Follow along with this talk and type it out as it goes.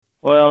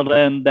Well,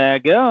 then,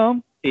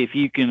 daggum, if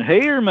you can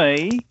hear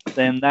me,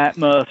 then that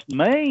must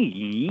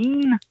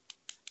mean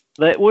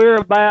that we're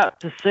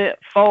about to set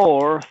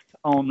forth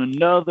on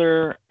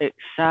another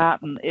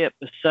exciting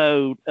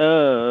episode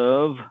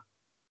of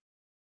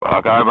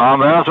Buckeye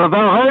Bombast with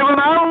Bill Haven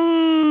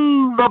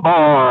and the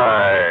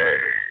boy.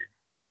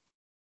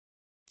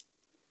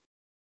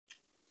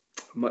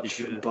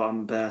 Much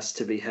bombast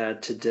to be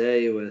had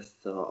today with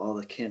all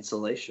the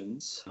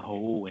cancellations.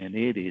 Oh, and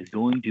it is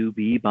going to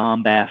be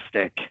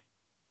bombastic.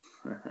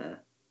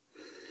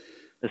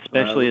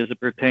 Especially as it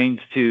pertains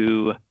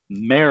to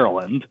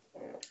Maryland.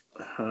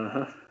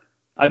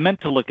 I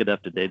meant to look it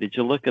up today. Did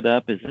you look it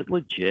up? Is it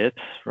legit,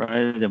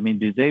 right? I mean,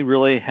 do they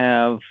really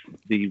have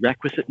the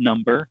requisite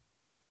number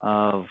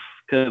of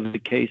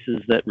COVID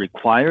cases that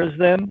requires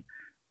them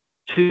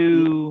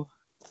to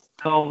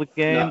call the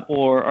game? No.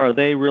 Or are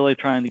they really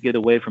trying to get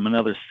away from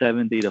another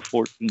 70 to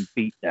 14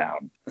 feet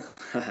down?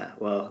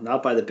 Well,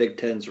 not by the Big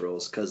Ten's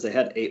rules, because they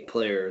had 8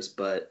 players,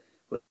 but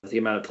with the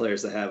amount of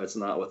players they have, it's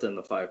not within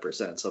the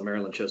 5%. So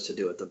Maryland chose to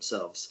do it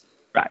themselves.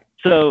 Right.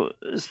 So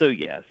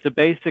yeah. So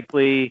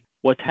basically,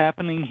 what's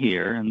happening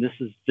here, and this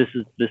is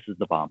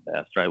the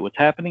bombast, right? What's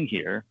happening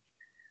here?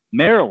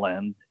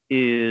 Maryland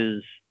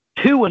is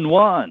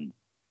 2-1,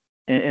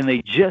 and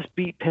they just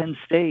beat Penn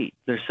State.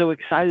 They're so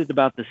excited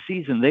about the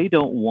season, they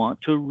don't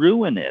want to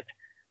ruin it.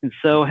 And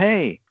so,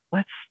 hey,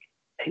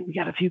 we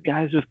got a few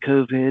guys with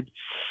COVID.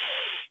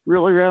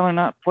 Really rather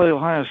not play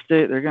Ohio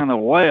State. They're going to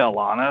wail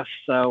on us.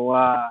 So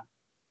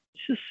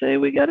let's just say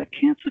we got to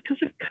cancel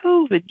because of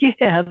COVID.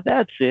 Yeah,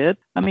 that's it.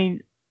 I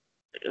mean,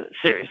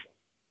 seriously.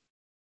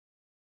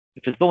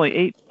 If it's only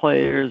 8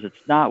 players, it's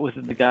not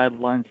within the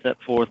guidelines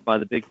set forth by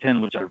the Big Ten,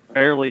 which are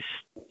fairly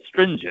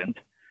stringent,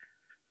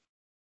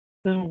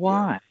 then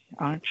why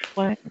aren't you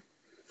playing?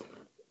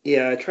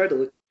 Yeah, I tried to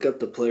look up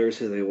the players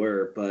who they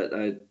were, but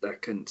I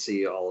couldn't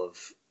see all of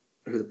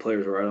who the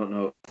players were. I don't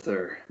know if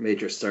they're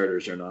major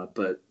starters or not,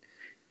 but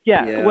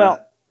yeah.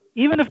 Well,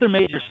 even if they're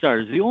major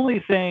starters, the only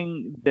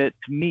thing that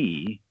to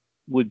me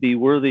would be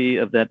worthy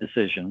of that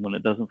decision when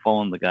it doesn't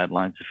fall in the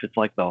guidelines, if it's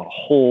like a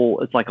whole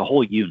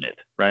unit,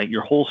 right?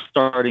 Your whole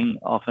starting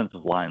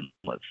offensive line,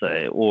 let's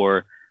say,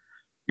 or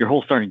your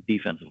whole starting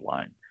defensive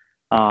line.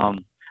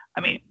 I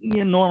mean,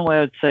 normally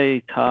I'd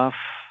say tough,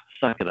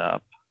 suck it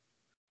up.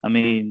 I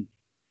mean,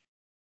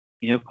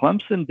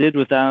 Clemson did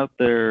without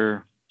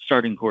their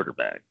starting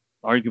quarterback,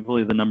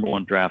 arguably the number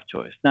 1 draft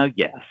choice. Now,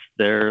 yes,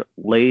 they're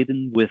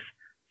laden with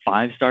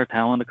 5-star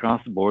talent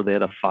across the board. They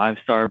had a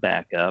 5-star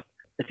backup.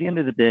 At the end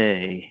of the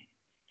day,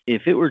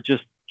 if it were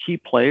just key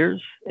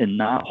players and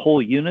not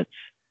whole units,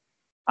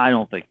 I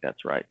don't think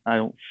that's right. I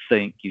don't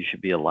think you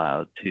should be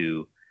allowed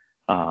to.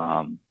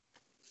 And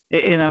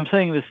I'm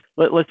saying this,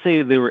 let's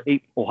say there were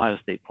 8 Ohio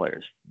State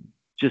players.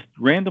 Just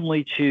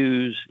randomly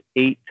choose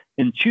 8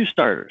 and choose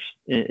starters,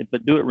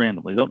 but do it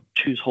randomly. Don't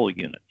choose whole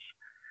units.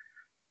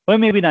 Well,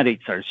 maybe not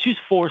 8 starters. Choose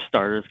 4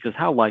 starters, because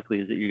how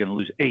likely is it you're going to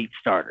lose 8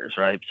 starters,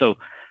 right? So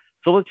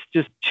let's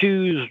just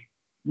choose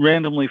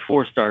randomly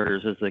 4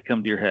 starters as they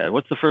come to your head.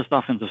 What's the first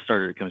offensive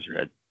starter that comes to your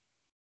head?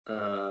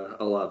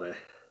 Olave.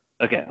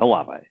 Okay,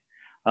 Olave.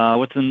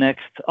 What's the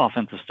next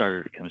offensive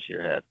starter that comes to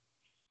your head?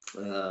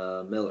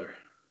 Miller.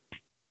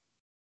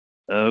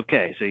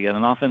 Okay, so you got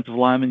an offensive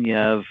lineman. You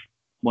have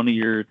one of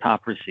your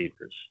top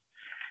receivers.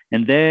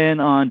 And then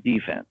on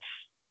defense,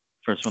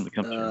 first one that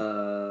comes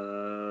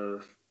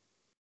to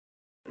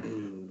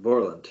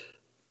Borland.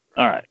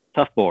 All right,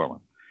 tough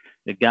Borland.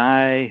 The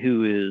guy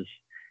who has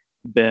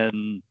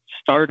been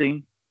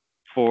starting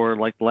for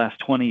like the last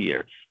 20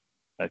 years.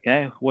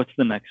 Okay, what's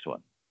the next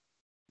one?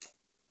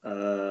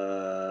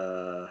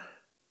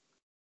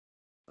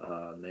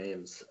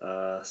 Names.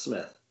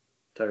 Smith.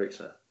 Tyreek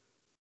Smith.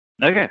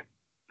 Okay.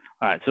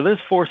 All right, so there's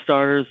 4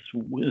 starters.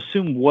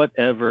 Assume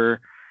whatever,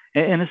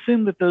 and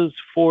assume that those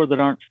 4 that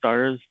aren't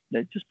starters,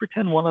 just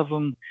pretend one of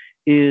them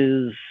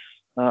is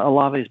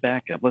Olave's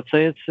backup. Let's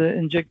say it's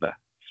Njigba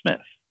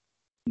Smith.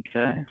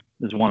 Okay,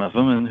 is one of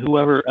them, and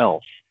whoever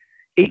else.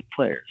 8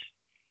 players.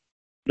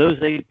 Those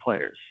 8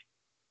 players.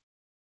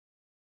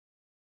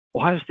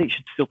 Ohio State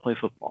should still play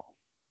football.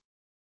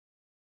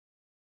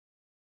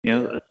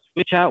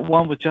 Switch out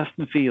one with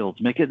Justin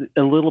Fields. Make it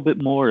a little bit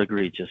more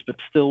egregious, but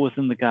still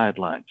within the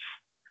guidelines.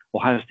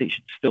 Ohio State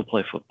should still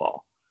play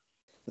football.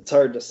 It's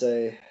hard to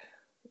say.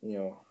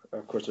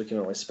 Of course, we can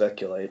only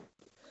speculate.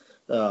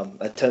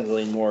 I tend to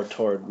lean more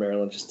toward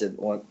Maryland. They just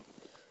didn't want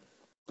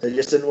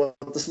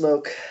the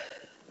smoke.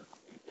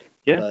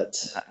 Yeah, but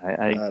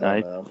I don't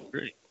know.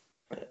 Agree.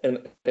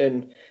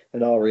 And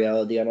in all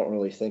reality, I don't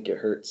really think it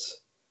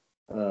hurts.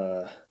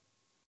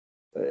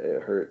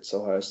 It hurts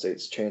Ohio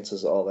State's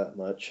chances all that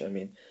much. I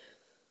mean,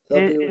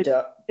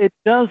 it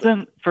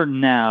doesn't for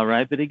now,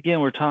 right? But again,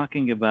 we're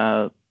talking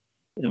about,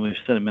 and we've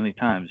said it many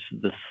times,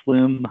 the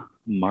slim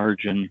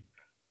margin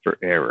for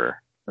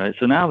error, right?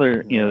 So now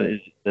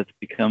that's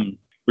become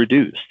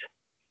reduced,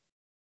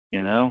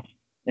 and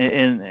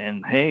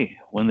hey,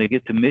 when they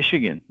get to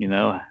Michigan,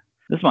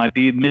 This might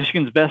be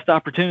Michigan's best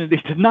opportunity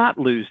to not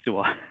lose to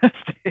Ohio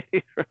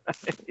State,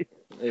 right?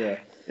 Yeah.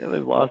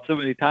 They've lost so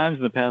many times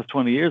in the past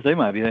 20 years. They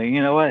might be thinking,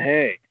 you know what?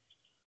 Hey,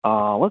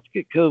 let's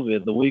get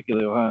COVID the week of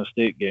the Ohio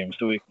State game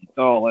so we can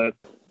call it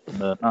and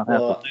not have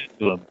to lose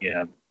to them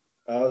again.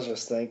 I was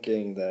just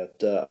thinking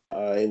that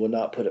I would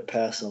not put it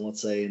past them.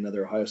 Let's say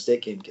another Ohio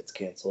State game gets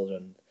canceled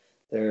and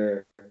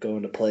they're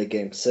going to play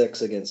Game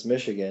 6 against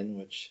Michigan,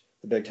 which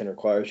the Big Ten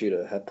requires you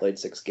to have played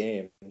 6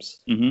 games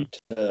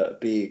to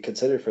be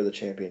considered for the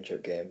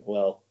championship game.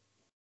 Well,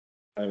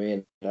 I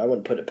mean, I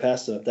wouldn't put it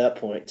past them at that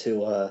point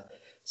to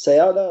say,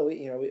 "Oh no,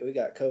 we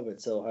got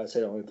COVID, so Ohio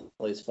State only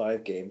plays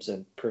 5 games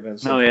and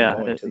prevents them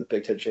from going to the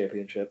Big Ten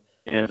championship."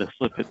 Yeah, to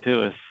slip it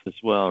to us as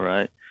well,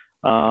 right?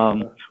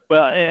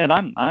 Well, and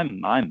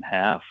I'm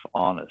half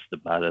honest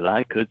about it.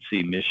 I could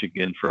see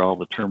Michigan, for all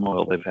the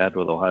turmoil they've had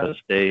with Ohio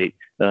State,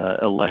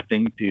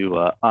 electing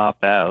to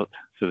opt out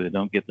so they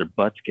don't get their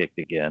butts kicked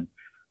again.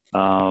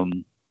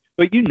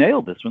 But you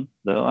nailed this one,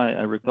 though.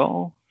 I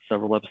recall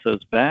several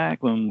episodes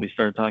back when we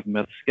started talking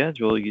about the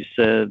schedule, you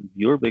said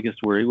your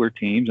biggest worry were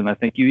teams, and I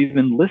think you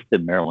even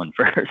listed Maryland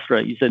first,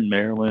 right? You said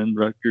Maryland,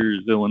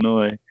 Rutgers,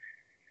 Illinois.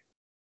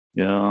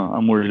 Yeah,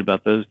 I'm worried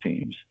about those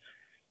teams.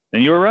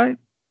 And you were right.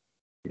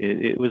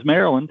 It was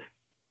Maryland.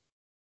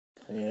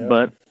 Yeah.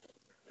 But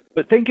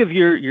think of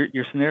your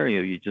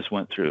scenario you just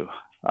went through.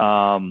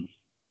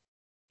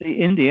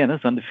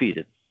 Indiana's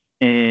undefeated.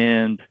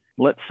 And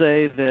let's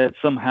say that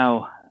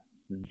somehow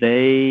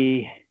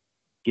they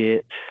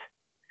get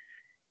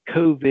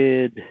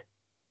COVID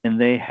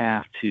and they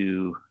have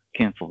to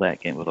cancel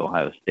that game with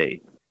Ohio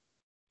State.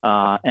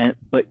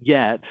 But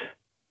yet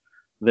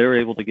they're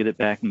able to get it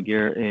back in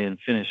gear and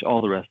finish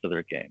all the rest of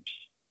their games.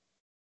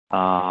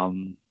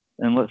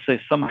 And let's say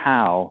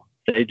somehow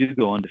they do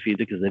go undefeated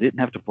because they didn't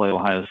have to play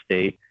Ohio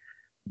State.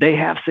 They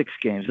have 6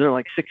 games. They're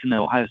like 6-0.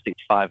 Ohio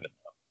State's 5-0.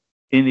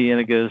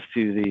 Indiana goes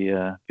to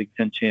the Big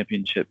Ten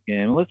championship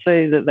game. Let's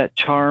say that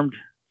charmed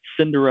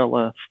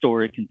Cinderella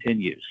story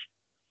continues.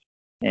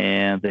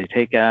 And they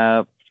take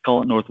out, let's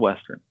call it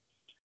Northwestern.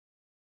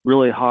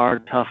 Really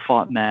hard, tough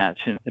fought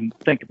match. And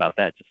think about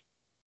that just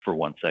for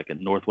 1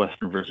 second.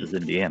 Northwestern versus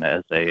Indiana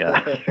as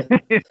a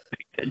Big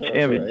Ten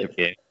championship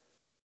game.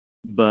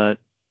 But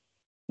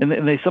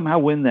and they somehow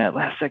win that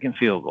last second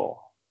field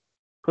goal.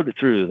 Put it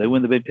through. They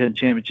win the Big Ten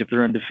championship.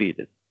 They're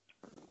undefeated.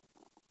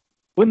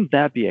 Wouldn't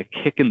that be a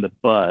kick in the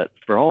butt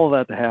for all of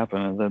that to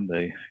happen and then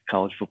the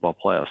college football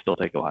playoffs still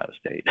take Ohio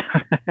State?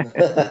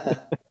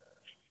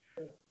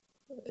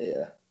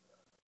 Yeah.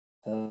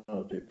 That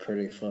would be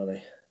pretty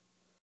funny.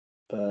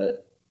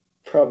 But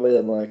probably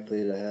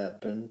unlikely to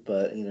happen,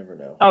 but you never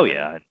know. Oh,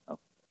 yeah. I know.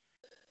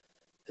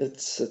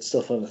 It's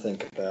still fun to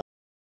think about.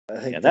 I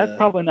think that's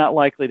probably not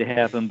likely to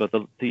happen, but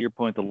to your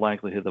point, the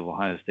likelihood of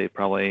Ohio State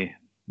probably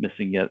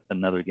missing yet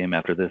another game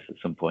after this at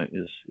some point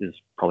is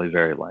probably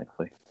very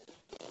likely.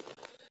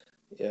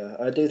 Yeah,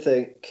 I do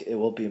think it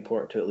will be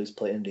important to at least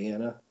play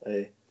Indiana.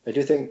 I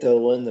do think they'll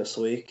win this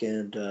week,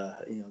 and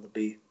they'll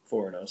be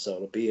 4-0, so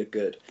it'll be a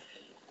good,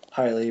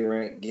 highly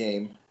ranked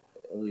game,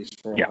 at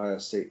least for Ohio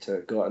State to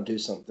go out and do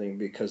something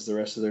because the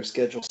rest of their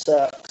schedule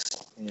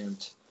sucks,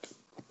 and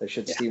they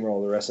should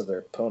steamroll the rest of their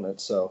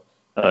opponents. So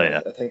I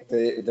think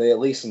they at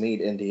least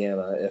need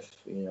Indiana if,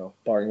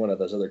 barring one of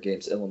those other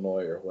games,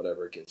 Illinois or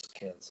whatever gets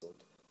canceled.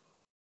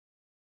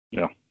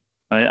 Yeah,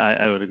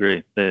 I would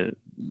agree.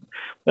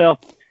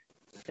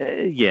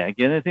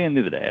 Again, at the end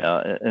of the day,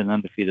 an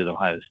undefeated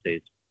Ohio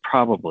State's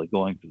probably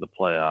going to the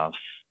playoffs.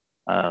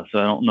 So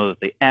I don't know that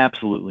they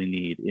absolutely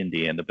need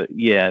Indiana, but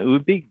yeah, it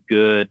would be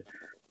good.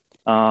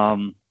 As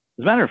a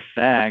matter of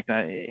fact,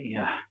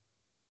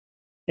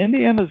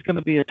 Indiana's going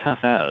to be a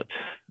tough out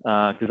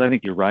because I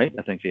think you're right.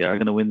 I think they are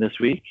going to win this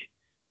week.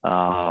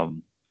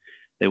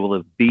 They will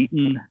have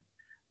beaten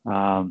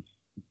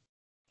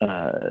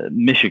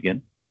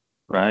Michigan,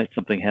 right?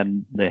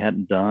 Something they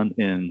hadn't done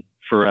in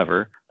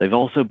forever. They've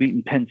also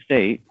beaten Penn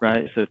State,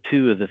 right? So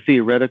 2 of the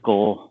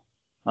theoretical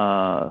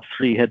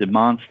 3-headed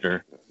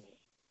monster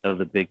of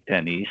the Big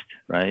Ten East,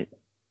 right?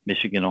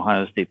 Michigan,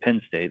 Ohio State,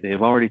 Penn State. They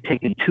have already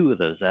taken 2 of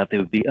those out. They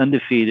would be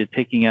undefeated,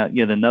 taking out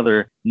yet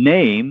another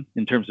name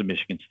in terms of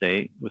Michigan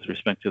State with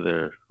respect to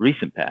their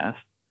recent past.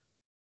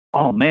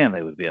 Oh, man,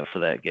 they would be up for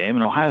that game.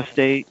 And Ohio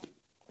State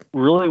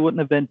really wouldn't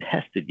have been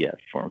tested yet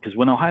for them because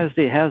when Ohio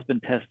State has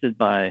been tested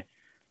by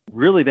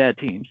really bad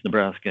teams,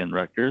 Nebraska and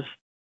Rutgers,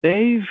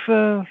 they've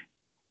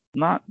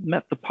not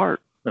met the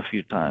part a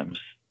few times.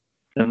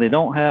 And they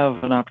don't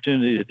have an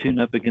opportunity to tune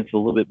up against a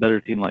little bit better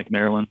team like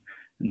Maryland.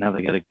 And now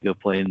they got to go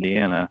play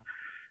Indiana,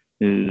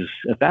 who's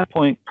at that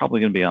point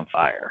probably going to be on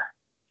fire.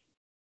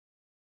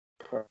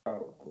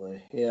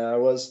 Probably. Yeah, I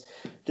was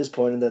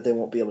disappointed that they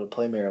won't be able to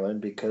play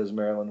Maryland because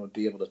Maryland would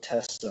be able to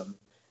test them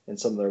in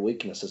some of their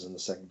weaknesses in the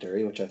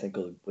secondary, which I think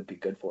would be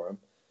good for them.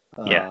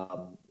 Yeah,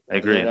 I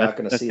agree.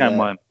 That's kind of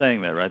why I'm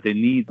saying that, right? They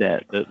need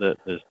those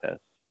tests.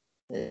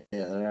 Yeah,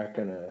 they're not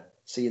going to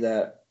see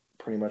that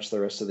pretty much the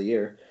rest of the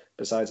year,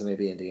 besides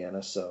maybe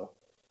Indiana. So,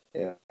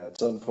 yeah,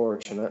 it's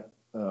unfortunate.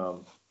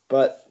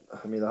 But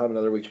I mean, they'll have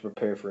another week to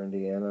prepare for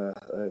Indiana.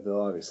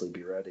 They'll obviously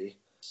be ready.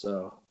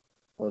 So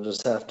we'll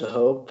just have to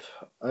hope.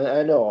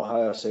 I know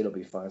Ohio State will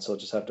be fine, so we'll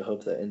just have to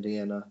hope that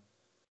Indiana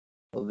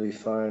will be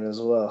fine as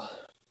well.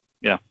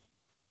 Yeah.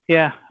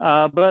 Yeah,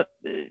 but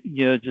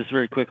just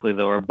very quickly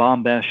though, our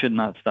bombast should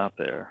not stop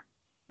there.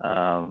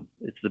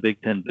 It's the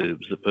Big Ten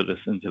boobs that put us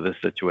into this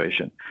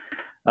situation.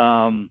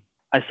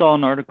 I saw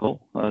an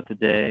article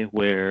today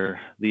where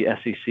the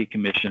SEC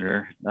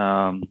commissioner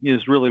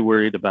is really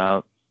worried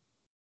about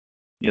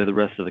the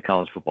rest of the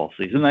college football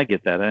season. I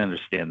get that, I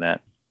understand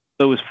that.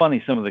 But it was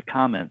funny, some of the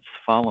comments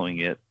following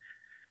it.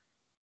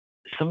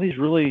 Some of these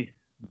really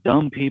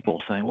dumb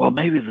people saying, "Well,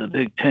 maybe the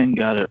Big Ten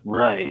got it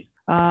right."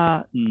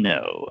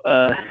 No.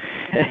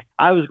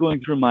 I was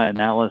going through my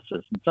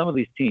analysis, and some of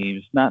these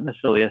teams, not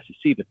necessarily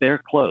SEC, but they're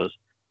close.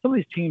 Some of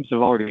these teams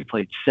have already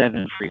played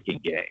 7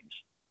 freaking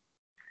games.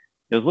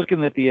 I was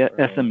looking at the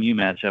SMU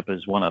matchup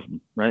as one of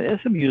them, right?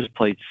 SMU has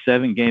played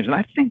 7 games, and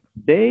I think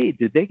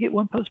did they get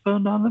one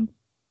postponed on them?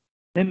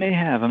 They may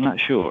have. I'm not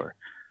sure.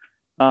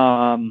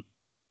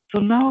 So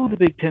no, the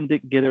Big Ten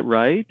didn't get it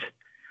right.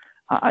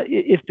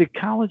 If the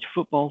college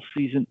football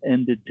season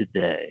ended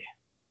today,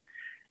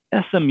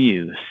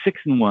 SMU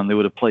 6-1, they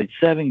would have played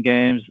 7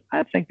 games.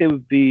 I think they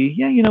would be,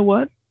 you know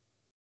what?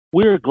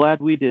 We're glad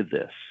we did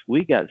this.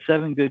 We got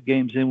 7 good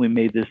games in. We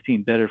made this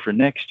team better for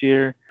next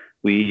year.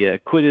 We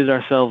acquitted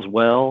ourselves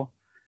well.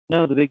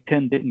 No, the Big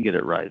Ten didn't get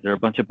it right. They're a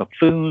bunch of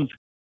buffoons.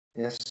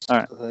 Yes,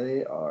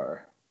 they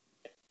are.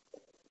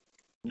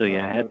 So I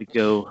had to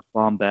go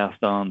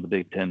bombast on the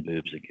Big Ten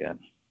boobs again.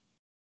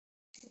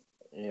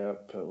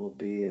 Yep, it will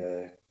be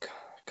a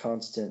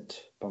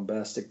constant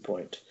bombastic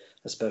point,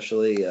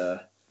 especially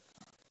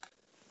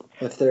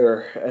if there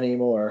are any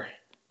more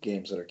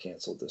games that are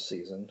canceled this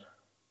season,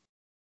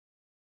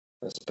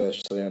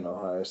 especially on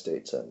Ohio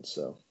State's end.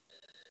 So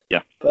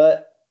yeah,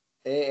 but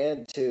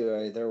and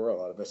too, there were a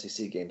lot of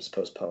SEC games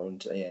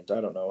postponed, and I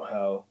don't know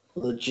how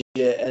legit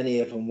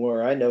any of them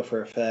were. I know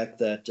for a fact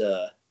that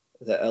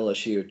that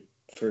LSU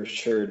for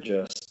sure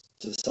just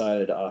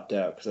decided to opt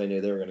out because I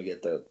knew they were going to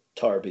get the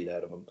tar beat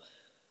out of them.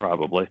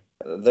 Probably.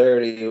 They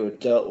already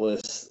dealt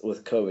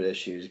with COVID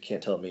issues. You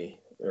can't tell me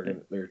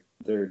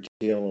they're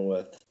dealing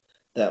with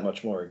that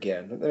much more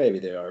again. Maybe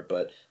they are,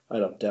 but I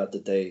don't doubt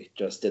that they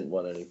just didn't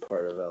want any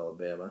part of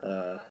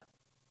Alabama.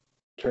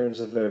 In terms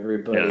of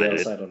everybody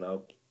else, I don't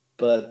know.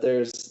 But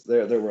there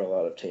were a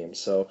lot of teams,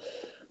 so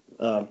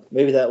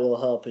maybe that will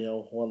help.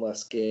 One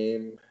less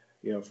game.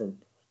 From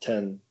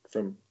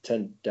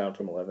 10 down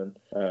from 11.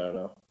 I don't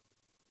know.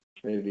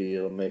 Maybe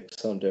it'll make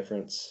some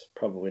difference.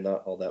 Probably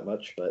not all that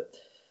much, but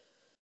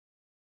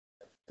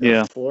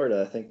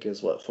Florida, I think,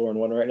 is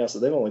 4-1 right now, so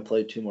they've only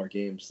played 2 more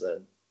games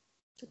than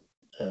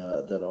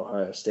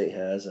Ohio State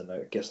has, and I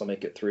guess I'll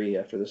make it 3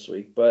 after this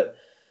week. But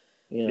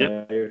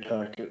you're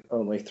talking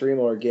only 3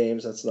 more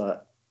games. That's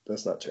not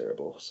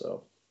terrible.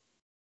 So.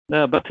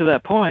 No, but to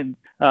that point,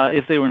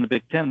 if they were in the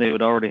Big Ten, they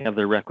would already have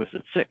their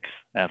requisite 6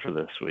 after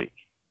this week,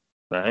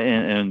 right?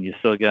 And you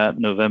still got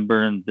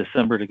November and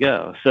December to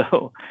go.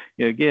 So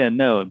again,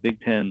 no,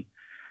 Big Ten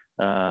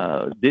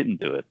didn't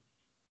do it.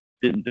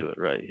 Didn't do it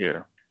right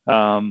here.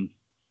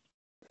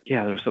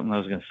 There was something I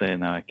was going to say,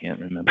 and now I can't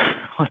remember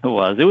what it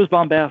was. It was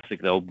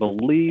bombastic, though.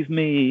 Believe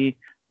me,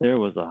 there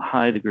was a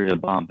high degree of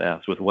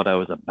bombast with what I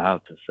was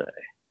about to say,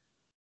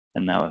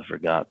 and now I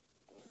forgot.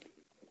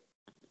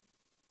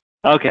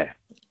 Okay.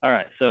 All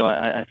right. So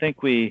I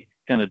think we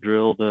kind of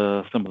drilled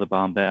some of the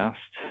bombast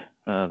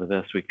the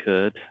best we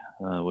could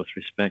with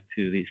respect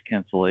to these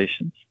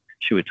cancellations.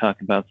 Should we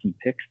talk about some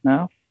picks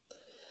now?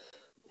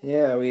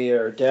 Yeah, we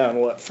are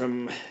down,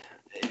 from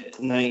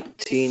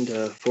 19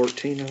 to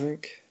 14, I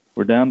think?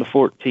 We're down to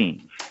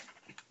 14.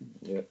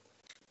 Yep.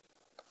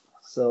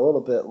 So a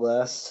little bit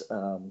less.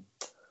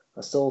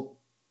 I still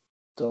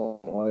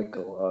don't like a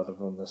lot of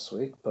them this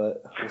week,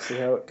 but we'll see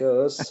how it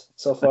goes.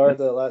 So far,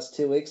 the last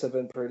 2 weeks have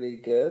been pretty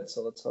good,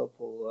 so let's hope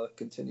we'll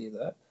continue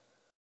that.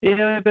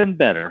 Yeah, they've been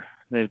better.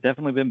 They've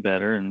definitely been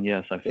better, and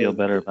yes, I feel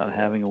better about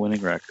having a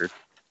winning record.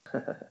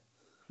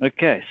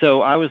 Okay,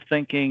 so I was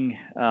thinking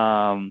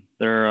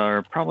there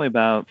are probably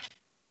about,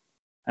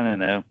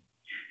 6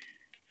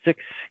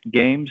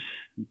 games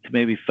to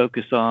maybe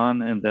focus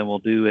on, and then we'll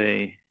do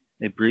a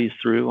breeze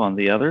through on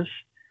the others.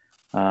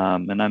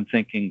 And I'm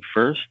thinking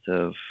first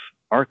of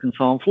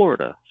Arkansas and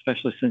Florida,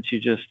 especially since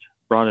you just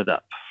brought it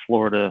up.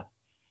 Florida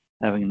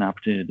having an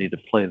opportunity to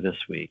play this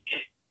week.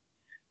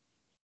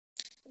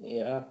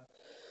 Yeah.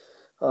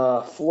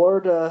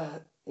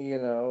 Florida,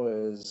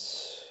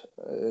 is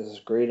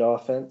great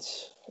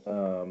offense.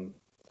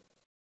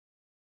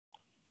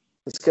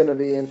 It's going to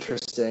be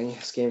interesting.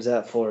 This game's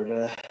at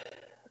Florida.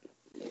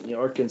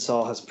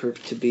 Arkansas has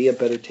proved to be a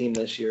better team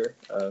this year.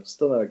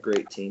 Still not a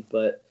great team,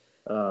 but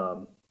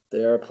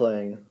they are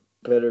playing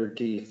better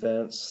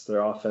defense.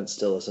 Their offense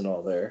still isn't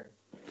all there.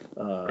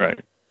 Right.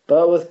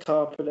 But with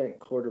competent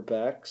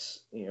quarterbacks,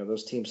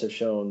 those teams have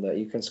shown that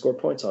you can score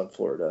points on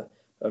Florida.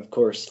 Of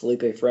course,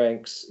 Felipe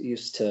Franks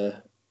used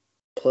to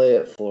play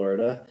at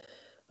Florida,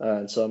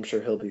 and so I'm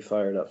sure he'll be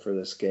fired up for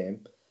this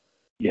game.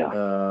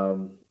 Yeah.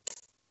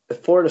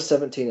 Florida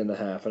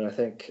 17.5, and I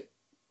think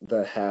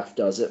the half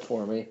does it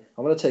for me.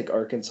 I'm going to take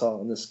Arkansas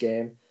in this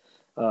game.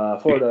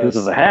 Florida because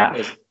of the half.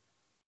 is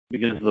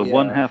Because of the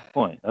 1/2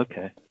 point.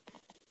 Okay.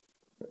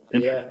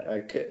 Yeah, I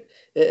could.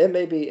 It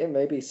may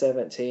be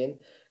 17.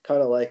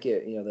 Kind of like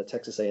it, the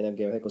Texas A&M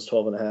game. I think was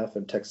 12.5,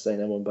 and Texas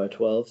A&M won by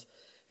 12.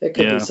 It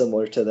could be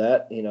similar to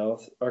that.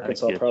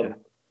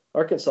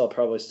 Arkansas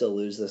probably still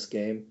lose this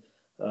game,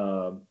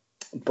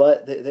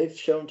 but they've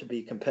shown to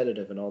be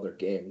competitive in all their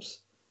games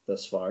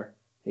thus far,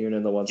 even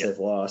in the ones they've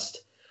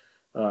lost.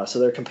 So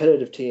they're a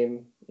competitive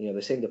team.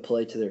 They seem to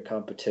play to their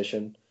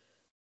competition,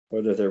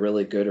 whether they're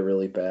really good or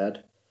really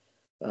bad.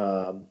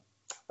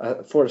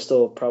 Florida's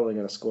still probably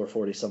going to score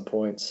 40-some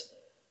points,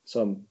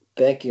 so I'm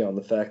banking on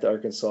the fact that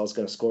Arkansas is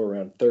going to score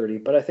around 30,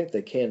 but I think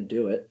they can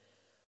do it.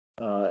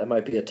 It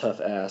might be a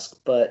tough ask,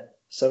 but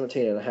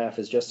 17.5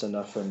 is just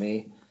enough for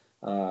me.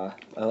 I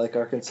like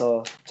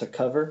Arkansas to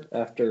cover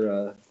after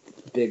a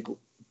big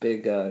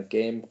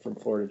game from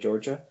Florida,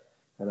 Georgia,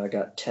 and I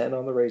got 10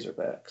 on the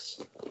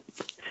Razorbacks.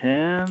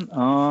 10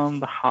 on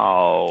the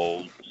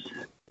Hogs.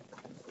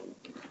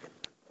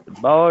 The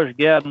boys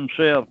got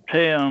themselves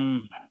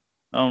 10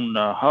 on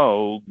the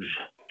Hogs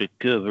to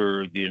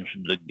cover against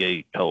the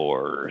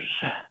Gators.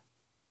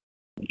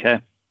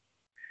 Okay.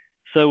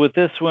 So with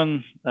this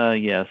one,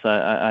 yes,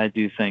 I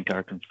do think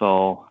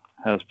Arkansas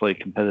has played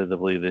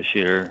competitively this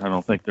year. I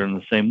don't think they're in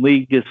the same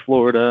league as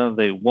Florida.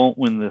 They won't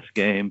win this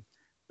game,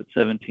 but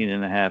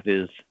 17.5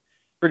 is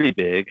pretty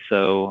big.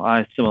 So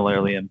I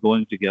similarly am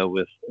going to go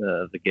with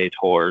the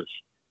Gators,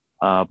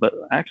 but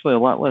actually a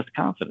lot less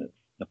confident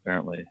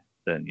apparently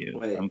than you.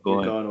 Wait,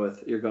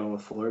 you're going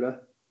with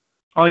Florida?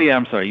 Oh yeah,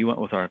 I'm sorry. You went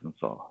with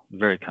Arkansas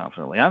very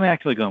confidently. I'm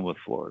actually going with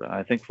Florida.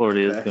 I think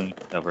Florida is going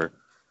to cover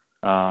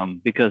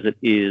because it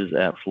is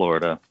at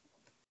Florida.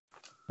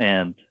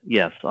 And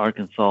yes,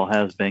 Arkansas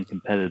has been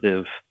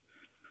competitive,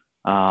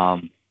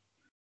 but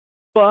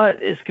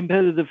as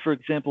competitive, for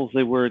example, as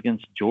they were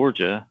against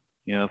Georgia.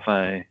 If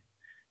I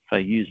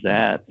use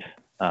that,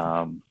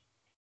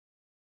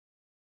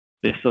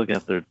 they still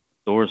got their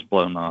doors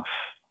blown off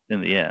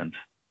in the end,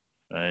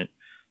 right?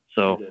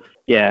 So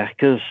yeah,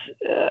 because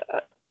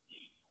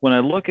when I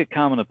look at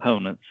common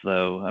opponents,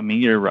 though, I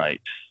mean, you're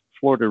right.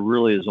 Florida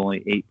really is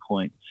only 8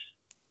 points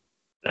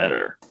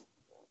better.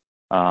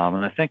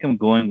 And I think I'm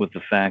going with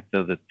the fact,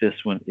 though, that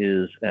this one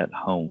is at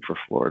home for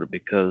Florida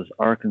because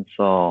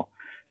Arkansas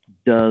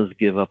does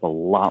give up a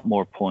lot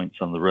more points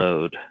on the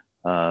road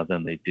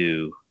than they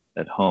do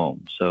at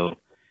home. So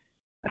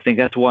I think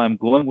that's why I'm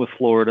going with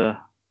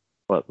Florida,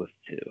 but with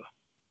 2.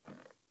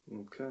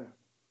 Okay.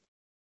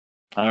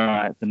 All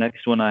right. The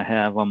next one I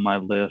have on my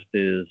list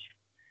is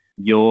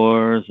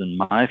yours and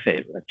my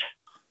favorite,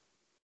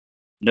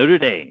 Notre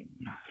Dame.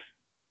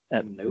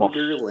 At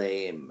Notre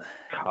Dame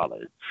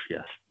College,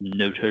 yes,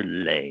 Notre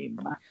Dame.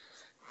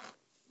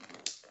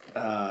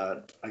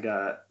 I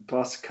got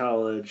Boston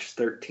College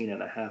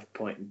 13.5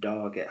 point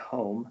dog at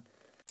home.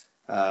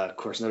 Of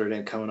course, Notre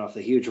Dame coming off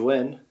the huge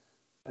win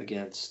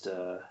against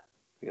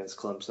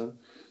Clemson.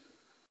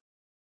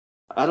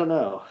 I don't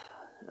know.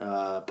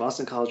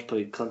 Boston College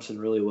played Clemson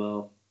really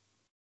well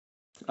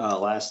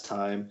last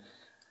time,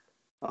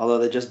 although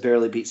they just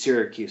barely beat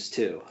Syracuse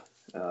too.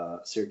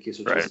 Syracuse,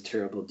 which was a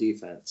terrible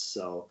defense.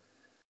 So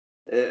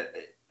I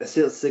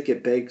still think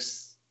it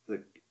begs.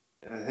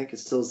 I think it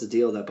still is the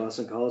deal that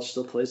Boston College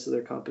still plays to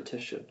their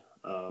competition.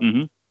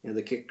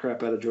 They kicked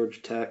crap out of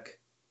Georgia Tech,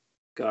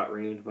 got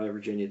reamed by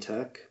Virginia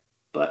Tech,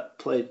 but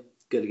played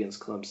good against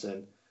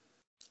Clemson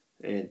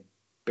and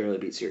barely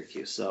beat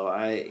Syracuse. So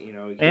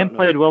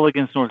played well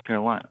against North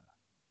Carolina.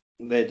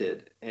 They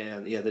did,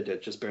 and they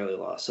did, just barely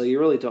lost. So you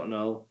really don't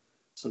know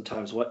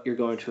sometimes what you're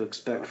going to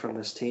expect from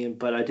this team,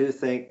 but I do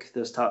think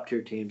those top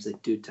tier teams, they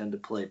do tend to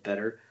play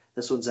better.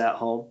 This one's at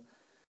home.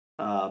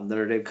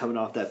 Notre Dame coming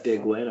off that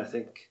big win. I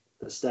think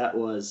the stat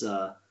was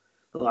the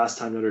last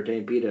time Notre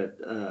Dame beat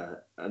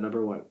a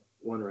number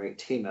one ranked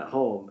team at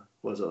home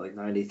was it like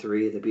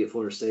 93. They beat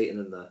Florida State, and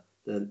then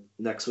the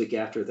next week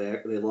after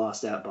they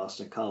lost at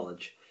Boston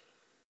College.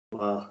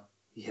 Well,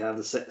 you have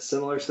the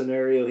similar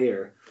scenario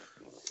here.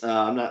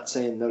 I'm not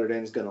saying Notre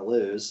Dame's going to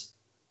lose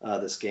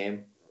this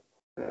game.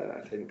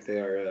 I think they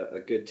are a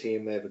good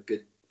team. They have a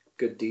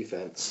good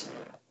defense.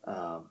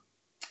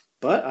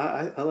 But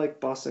I like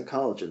Boston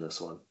College in this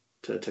one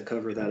to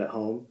cover that at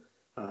home,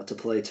 to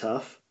play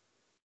tough.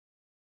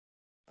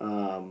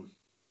 I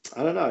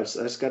don't know. I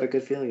just got a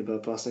good feeling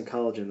about Boston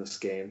College in this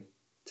game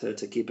to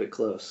keep it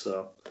close.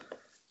 So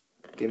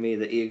give me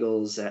the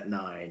Eagles at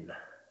 9.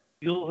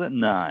 Eagles at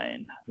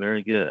 9.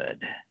 Very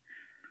good.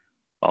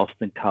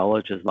 Boston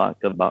College is like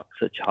a box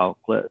of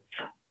chocolates.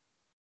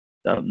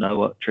 Don't know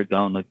what you're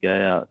going to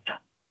get.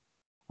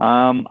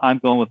 I'm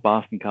going with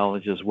Boston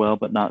College as well,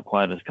 but not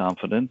quite as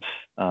confident.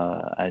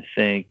 I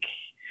think,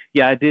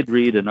 I did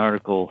read an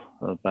article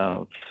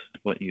about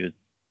what you had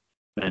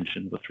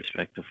mentioned with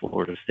respect to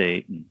Florida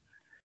State and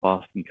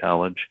Boston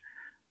College.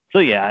 So,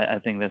 I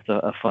think that's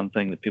a fun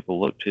thing that people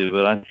look to.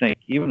 But I think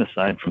even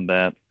aside from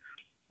that,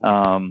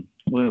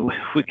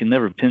 we can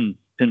never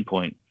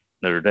pinpoint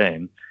Notre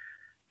Dame.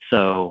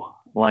 So,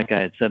 like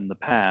I had said in the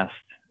past,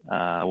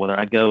 whether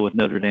I go with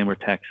Notre Dame or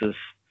Texas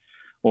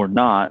or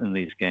not in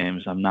these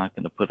games, I'm not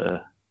going to put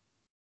a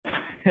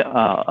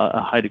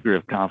a high degree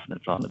of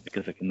confidence on it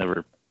because I can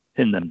never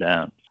pin them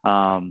down.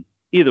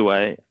 Either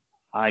way,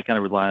 I kind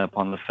of rely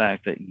upon the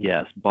fact that,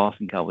 yes,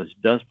 Boston College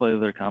does play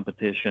their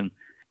competition,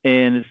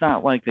 and it's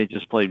not like they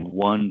just played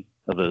one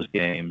of those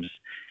games.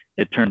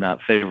 It turned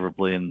out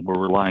favorably, and we're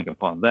relying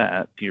upon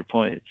that. To your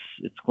point,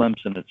 it's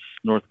Clemson, it's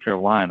North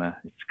Carolina,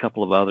 it's a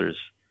couple of others.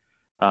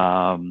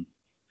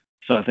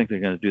 So I think they're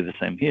going to do the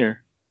same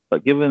here.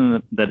 But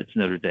given that it's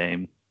Notre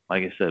Dame,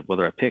 like I said,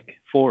 whether I pick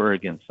for or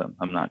against them,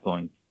 I'm not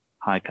going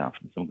high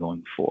confidence. I'm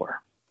going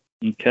for.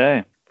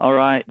 Okay. All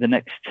right. The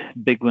next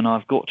big one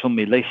I've got on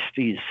my list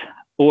is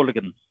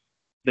Oregon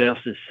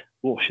versus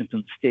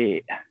Washington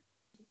State.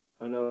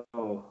 I know,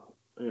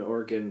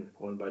 Oregon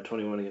won by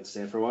 21 against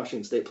Stanford.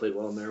 Washington State played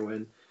well in their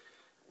win.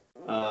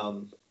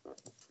 I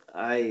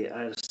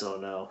just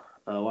don't know.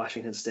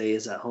 Washington State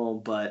is at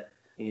home, but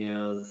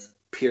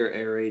pure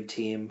air raid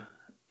team,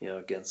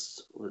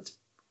 against what's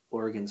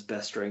Oregon's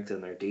best strength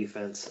in their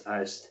defense. I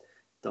just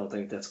don't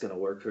think that's going to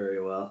work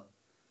very well.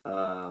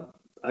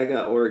 I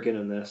got Oregon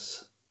in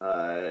this.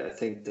 I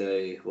think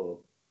they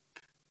will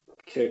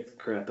kick the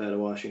crap out of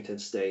Washington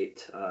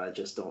State. I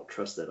just don't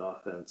trust that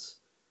offense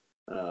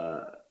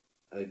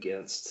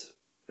against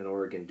an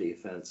Oregon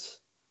defense.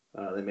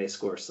 They may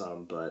score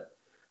some, but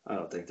I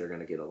don't think they're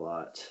going to get a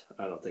lot.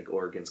 I don't think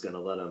Oregon's going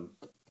to let them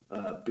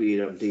beat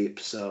them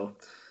deep. So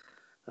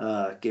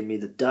give me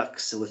the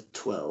Ducks with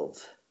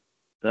 12.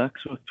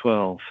 Ducks with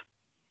 12.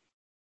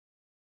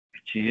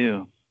 To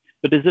you.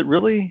 But is it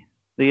really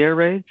the air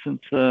raid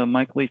since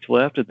Mike Leach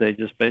left? Did they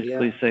just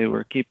basically say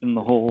we're keeping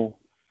the whole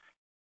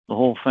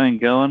thing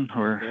going?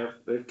 Yep,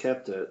 they've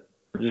kept it.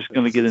 We're just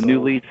going to get a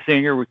new lead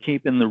singer. We're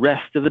keeping the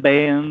rest of the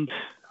band.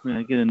 We're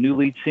going to get a new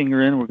lead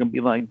singer in. We're going to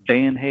be like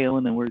Van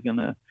Halen, and we're going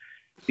to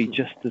be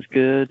just as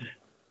good.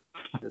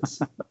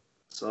 It's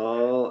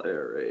all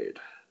air raid.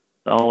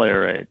 All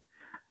air raid.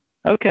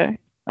 Okay.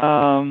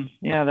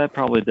 Yeah, that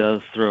probably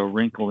does throw a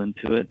wrinkle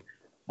into it.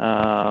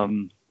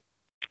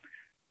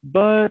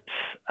 But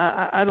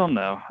I don't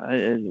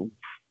know.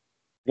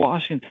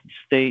 Washington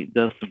State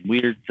does some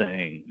weird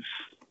things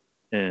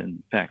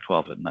in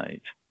Pac-12 at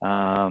night.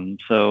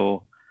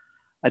 So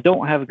I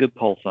don't have a good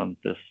pulse on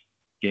this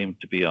game,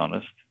 to be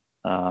honest.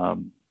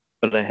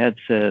 But I had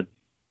said,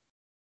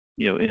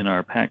 in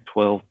our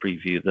Pac-12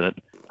 preview that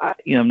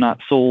I'm not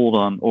sold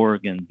on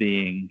Oregon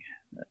being.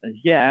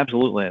 Yeah,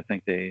 absolutely. I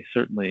think they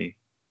certainly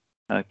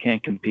can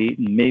compete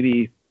and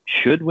maybe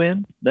should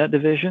win that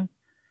division.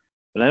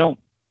 But I don't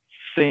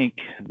think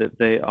that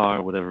they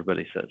are what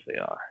everybody says they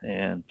are.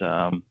 And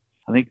I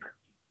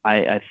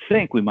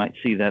think we might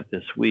see that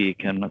this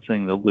week. I'm not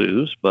saying they'll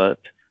lose, but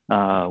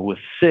with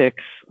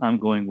 6, I'm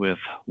going with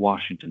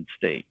Washington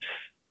State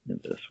in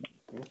this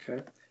one.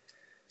 Okay.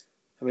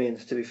 I mean,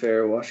 to be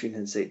fair,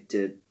 Washington State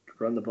did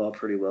run the ball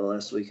pretty well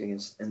last week in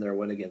their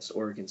win against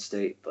Oregon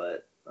State,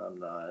 but I'm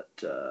not.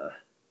 I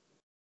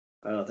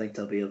don't think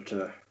they'll be able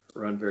to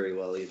run very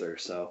well either.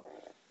 So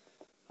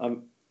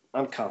I'm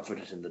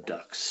confident in the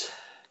Ducks.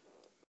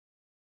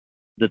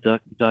 The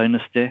Duck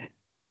Dynasty.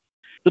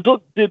 The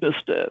Duck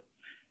Dynasty.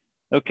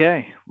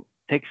 Okay,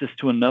 takes us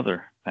to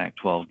another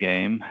Pac-12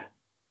 game.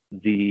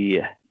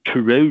 The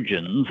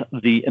Trojans,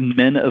 the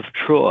men of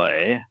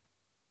Troy,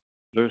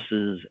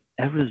 versus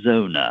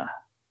Arizona.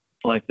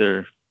 It's like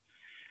they're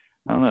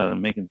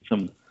making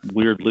some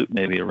weird loop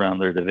maybe around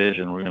their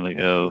division. We're going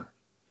to go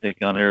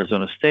take on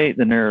Arizona State,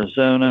 then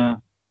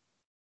Arizona,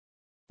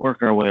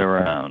 work our way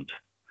around.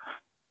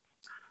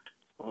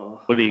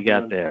 Well, what do you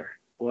got there?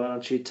 Why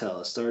don't you tell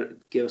us?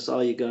 Give us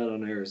all you got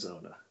on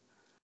Arizona.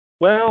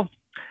 Well,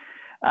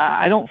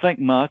 I don't think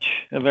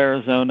much of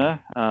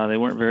Arizona. They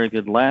weren't very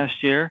good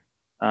last year.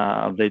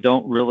 They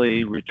don't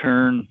really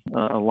return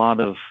a lot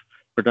of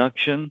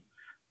production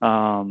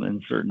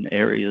in certain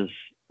areas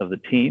of the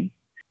team.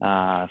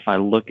 If I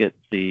look at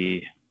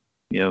the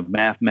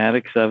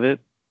mathematics of it,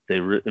 it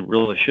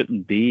really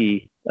shouldn't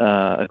be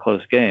a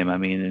close game. I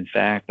mean, in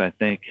fact, I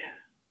think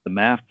the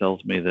math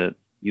tells me that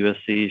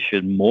USC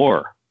should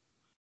more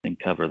than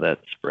cover that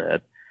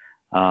spread.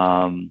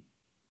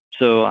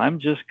 So I'm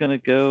just going to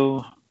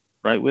go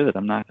right with it.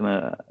 I'm not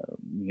going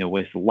to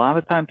waste a lot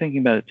of time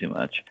thinking about it too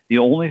much. The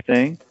only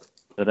thing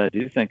that I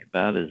do think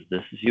about is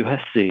this is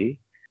USC.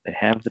 They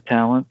have the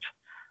talent,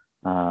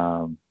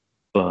 but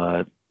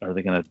are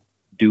they going to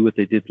do what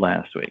they did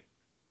last week?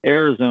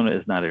 Arizona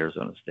is not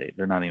Arizona State.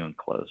 They're not even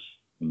close,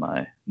 in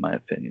my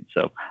opinion.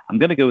 So I'm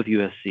going to go with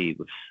USC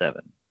with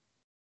 7.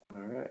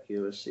 All right,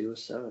 USC with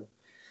 7.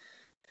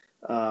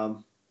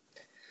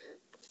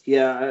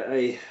 Yeah,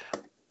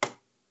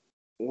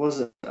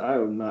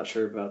 I'm not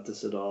sure about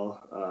this at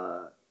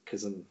all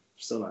because I'm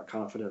still not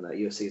confident that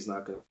USC is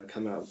not going to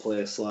come out and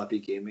play a sloppy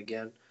game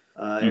again.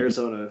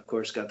 Arizona, of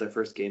course, got their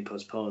first game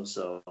postponed,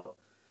 so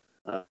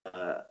I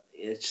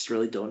just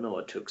really don't know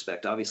what to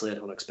expect. Obviously, I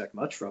don't expect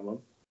much from them,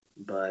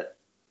 but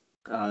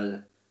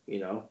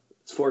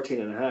it's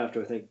 14.5.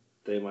 Do I think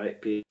they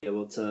might be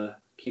able to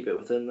keep it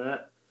within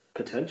that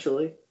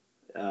potentially.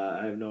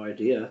 I have no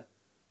idea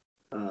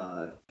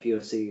if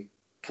USC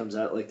comes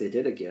out like they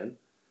did again,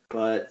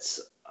 but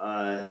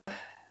I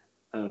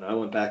don't know. I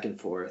went back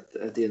and forth.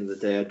 At the end of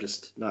the day, I'm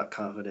just not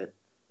confident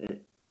in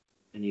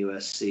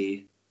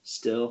USC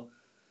still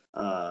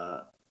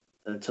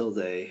until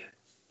they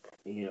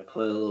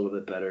play a little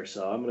bit better.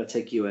 So I'm going to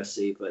take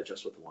USC, but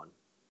just with one.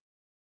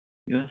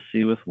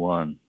 USC with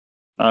one.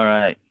 All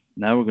right.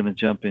 Now we're going to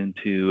jump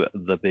into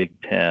the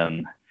Big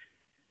Ten,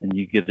 and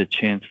you get a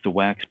chance to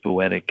wax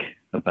poetic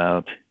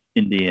about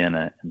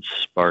Indiana and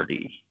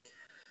Sparty.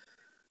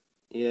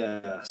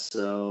 Yeah,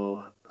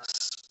 so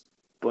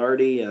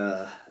Sparty,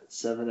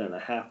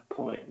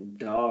 7.5-point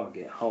dog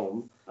at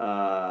home.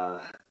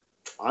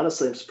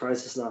 Honestly, I'm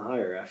surprised it's not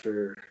higher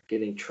after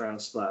getting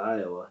trounced by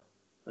Iowa,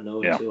 an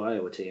 0-2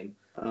 Iowa team.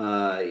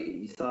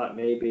 You thought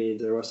maybe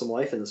there was some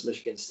life in this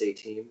Michigan State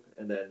team,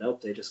 and then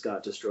nope, they just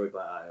got destroyed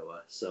by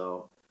Iowa.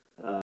 So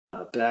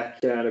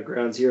back down to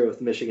ground zero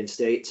with Michigan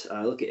State.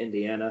 Look at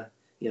Indiana.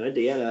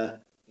 Indiana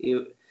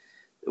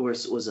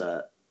was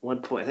a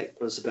 1 point. I think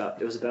it was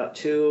about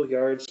 2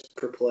 yards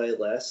per play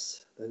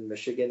less than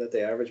Michigan that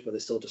they averaged, but they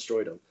still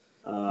destroyed them.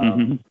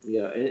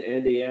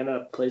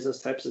 Indiana plays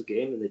those types of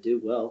game and they do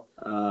well.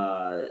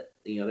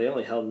 They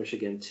only held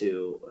Michigan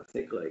to I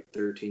think like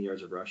 13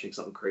 yards of rushing,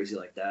 something crazy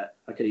like that.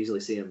 I could easily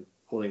see them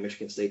holding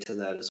Michigan State to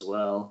that as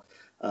well.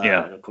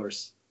 And of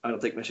course, I don't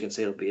think Michigan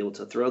State will be able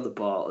to throw the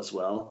ball as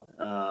well.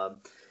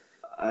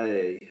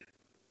 I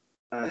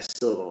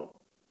still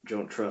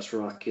don't trust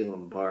Rocky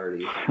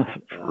Lombardi.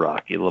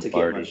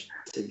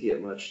 To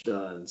get much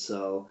done.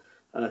 So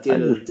at the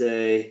end of the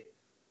day,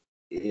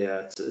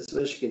 yeah, it's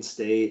Michigan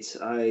State.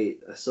 I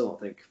still don't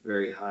think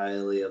very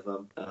highly of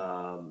them.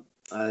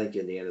 I think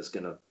Indiana's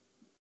going to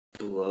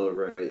blow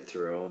right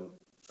through them.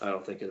 I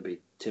don't think it'll be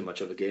too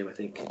much of a game. I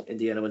think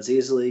Indiana wins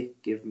easily.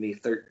 Give me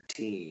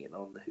 13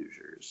 on the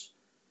Hoosiers.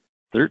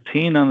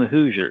 13 on the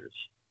Hoosiers.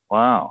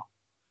 Wow.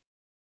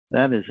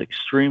 That is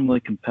extremely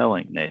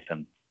compelling,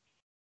 Nathan.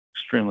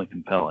 Extremely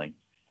compelling.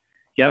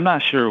 Yeah, I'm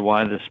not sure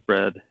why the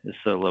spread is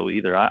so low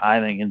either. I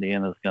think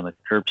Indiana's going to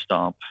curb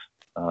stomp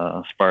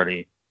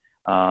Sparty.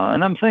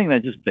 And I'm saying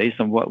that just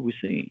based on what we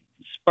see.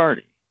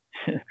 Sparty.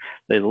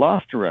 They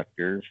lost to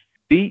Rutgers,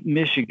 beat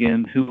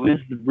Michigan, who is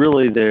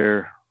really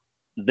their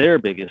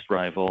biggest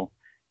rival,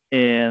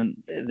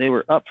 and they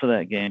were up for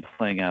that game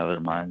playing out of their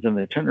minds, and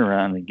they turn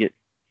around and get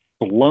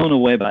blown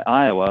away by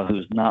Iowa,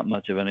 who's not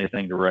much of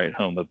anything to write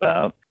home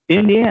about.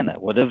 Indiana,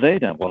 what have they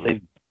done? Well,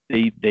 they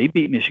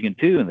beat Michigan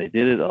too, and they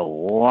did it a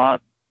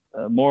lot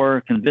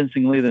more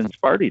convincingly than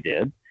Sparty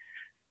did.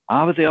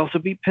 But they also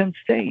beat Penn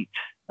State.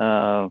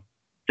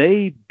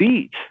 They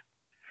beat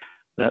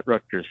that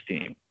Rutgers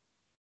team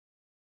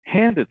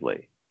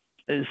handedly.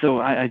 So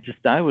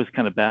I was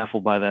kind of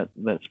baffled by that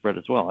spread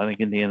as well. I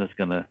think Indiana's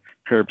going to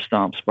curb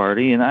stomp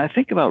Sparty, and I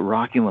think about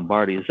Rocky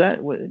Lombardi.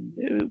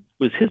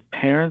 Was his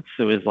parents?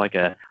 It was like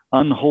a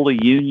unholy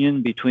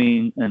union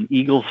between an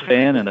Eagles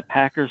fan and a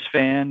Packers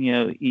fan.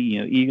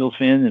 Eagles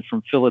fan and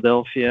from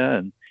Philadelphia,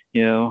 and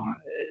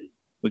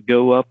would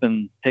go up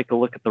and take a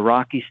look at the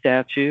Rocky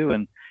statue,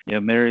 and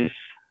marries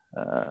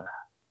a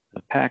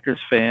Packers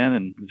fan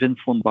and Vince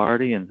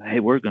Lombardi, and hey,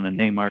 we're going to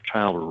name our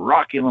child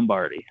Rocky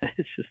Lombardi.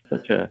 It's just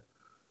such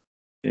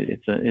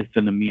it's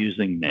an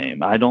amusing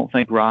name. I don't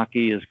think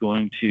Rocky is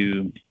going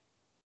to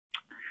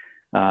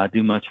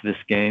do much this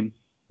game.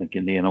 I think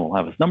Indiana will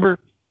have his number.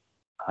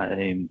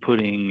 I'm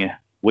putting,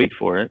 wait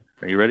for it.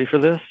 Are you ready for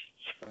this?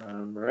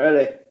 I'm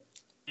ready.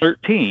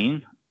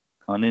 13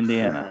 on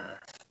Indiana.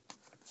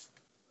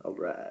 All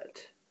right.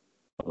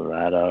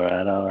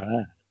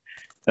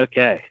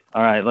 Okay.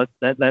 All right.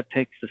 That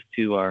takes us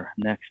to our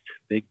next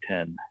Big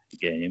Ten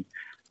game.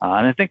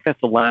 And I think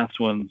that's the last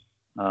one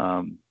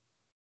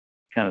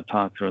kind of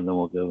talk through, and then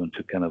we'll go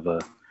into kind of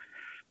a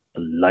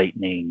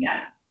lightning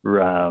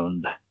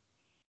round.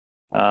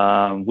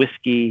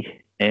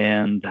 Whiskey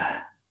and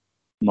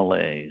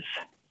Malaise.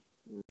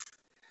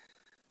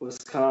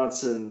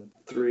 Wisconsin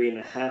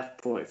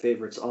 3.5-point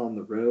favorites on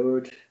the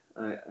road.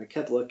 I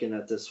kept looking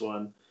at this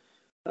one.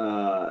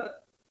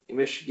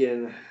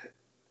 Michigan,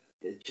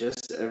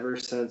 just ever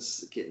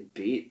since getting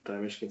beat by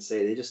Michigan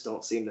State, they just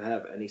don't seem to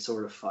have any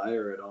sort of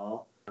fire at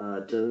all.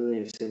 Doesn't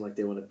even seem like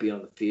they want to be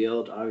on the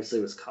field.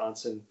 Obviously,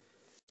 Wisconsin,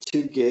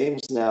 2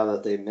 games now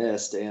that they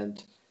missed,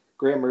 and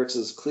Graham Mertz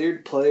is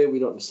cleared to play. We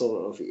still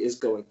don't know if he is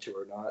going to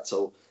or not.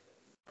 So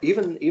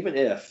even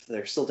if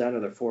they're still down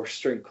to their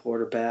 4th-string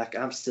quarterback,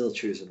 I'm still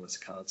choosing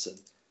Wisconsin.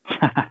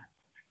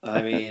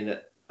 I mean,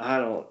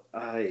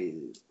 I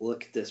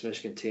look at this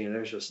Michigan team.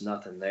 There's just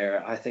nothing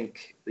there. I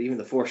think even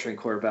the 4th-string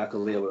quarterback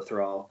will be able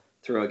to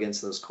throw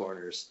against those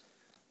corners.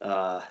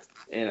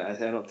 And I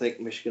don't think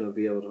Michigan will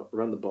be able to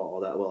run the ball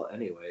that well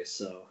anyway.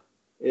 So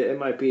it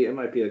might be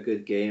a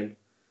good game.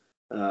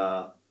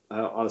 I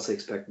don't honestly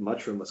expect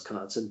much from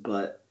Wisconsin,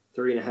 but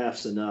 3.5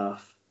 is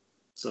enough.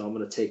 So I'm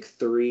going to take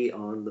 3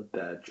 on the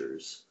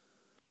Badgers.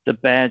 The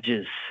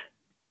Badgers.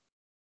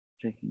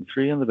 Taking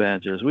 3 on the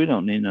Badgers. We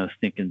don't need no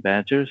stinking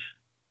Badgers.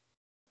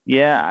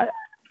 Yeah,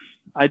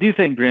 I do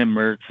think Graham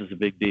Mertz is a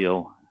big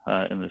deal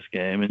in this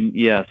game, and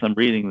yes, I'm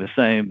reading the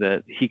same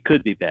that he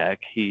could be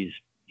back. He's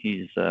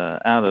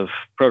out of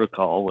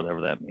protocol,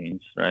 whatever that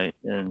means, right?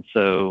 And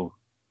so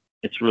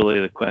it's really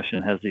the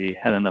question: has he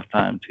had enough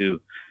time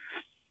to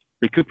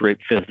recuperate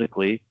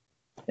physically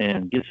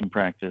and get some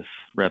practice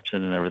reps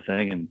in and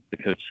everything? And the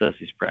coach says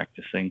he's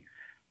practicing.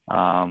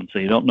 So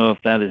you don't know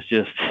if that is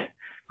just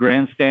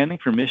grandstanding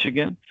for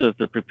Michigan. So if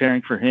they're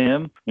preparing for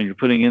him when you're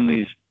putting in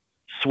these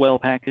swell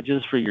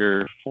packages for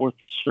your fourth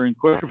string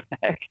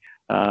quarterback,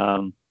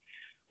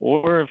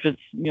 or if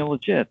it's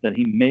legit that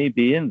he may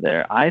be in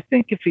there. I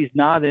think if he's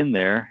not in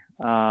there,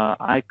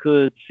 I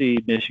could see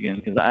Michigan,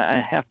 because I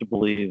have to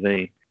believe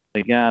they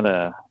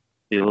gotta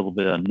be a little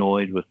bit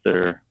annoyed with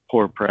their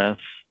poor press.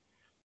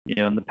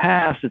 In the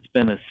past, it's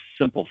been a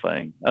simple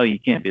thing. Oh, you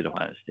can't beat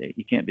Ohio State.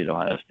 You can't beat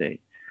Ohio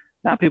State.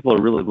 Now people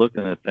are really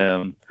looking at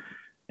them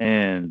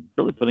and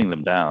really putting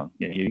them down.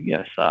 You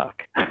guys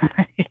suck.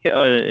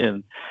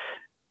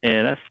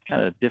 And that's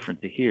kind of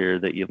different to hear,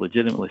 that you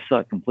legitimately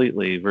suck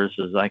completely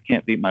versus I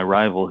can't beat my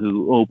rival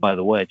who, oh, by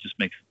the way, just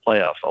makes the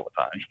playoffs all the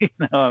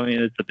time. I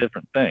mean, it's a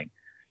different thing.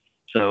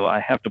 So I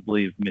have to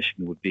believe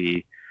Michigan would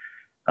be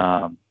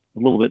a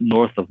little bit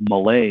north of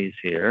malaise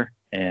here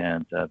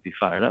and be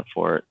fired up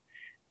for it.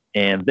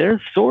 And their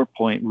sore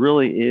point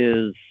really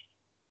is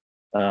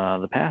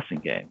the passing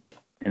game.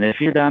 And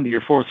if you're down to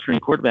your fourth string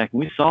quarterback, and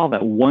we saw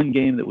that one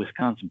game that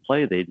Wisconsin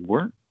played, they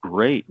weren't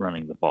great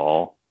running the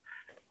ball.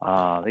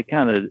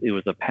 It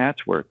was a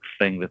patchwork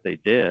thing that they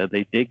did.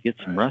 They did get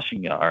some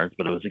rushing yards,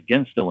 but it was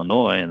against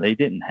Illinois, and they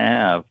didn't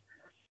have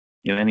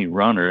any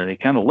runner. They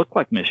kind of looked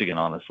like Michigan,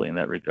 honestly, in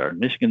that regard.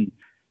 Michigan,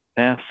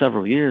 past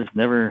several years,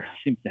 never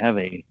seems to have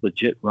a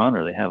legit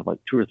runner. They have like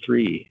two or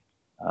three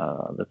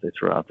that they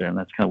throw out there, and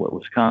that's kind of what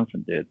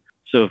Wisconsin did.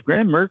 So if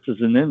Graham Mertz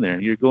isn't in there,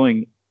 and you're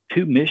going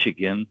to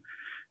Michigan,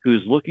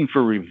 who's looking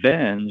for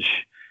revenge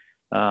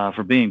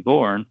for being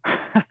born,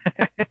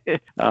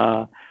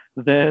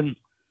 then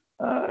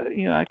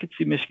I could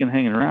see Michigan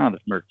hanging around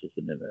if Mertz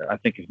isn't in there. I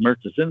think if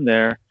Mertz is in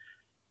there,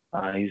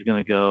 he's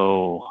going to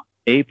go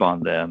ape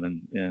on them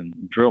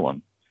and drill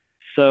them.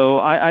 So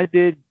I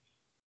did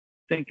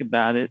think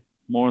about it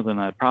more than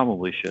I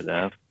probably should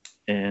have.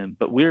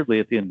 But weirdly,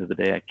 at the end of the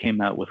day, I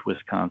came out with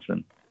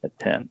Wisconsin at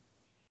 10.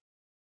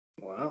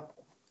 Wow.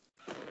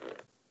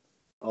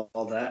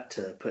 All that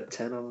to put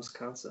 10 on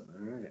Wisconsin.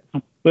 All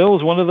right. Well, it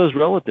was one of those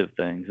relative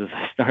things. As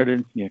I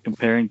started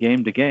comparing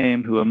game to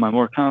game, who am I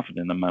more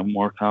confident? Am I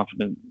more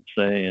confident,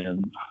 say,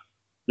 in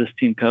this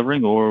team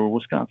covering or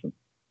Wisconsin?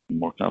 I'm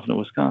more confident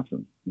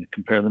Wisconsin. You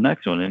compare the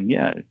next one, and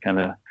yeah, it kind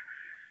of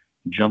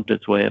jumped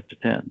its way up to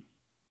 10.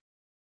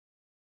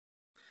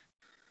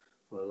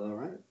 Well, all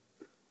right.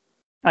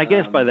 I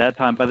guess by the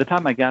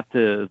time I got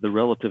to the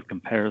relative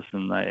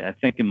comparison, I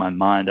think in my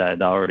mind I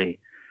had already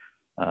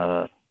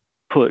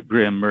put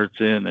Graham Mertz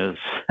in as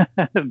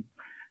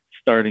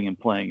starting and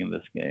playing in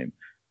this game.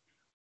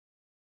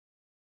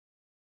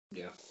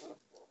 Yeah.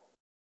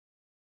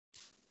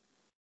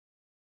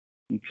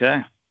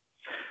 Okay.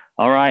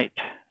 All right.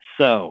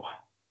 So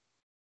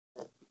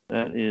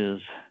that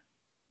is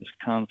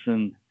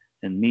Wisconsin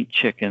and Meat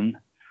Chicken,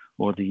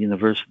 or the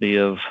University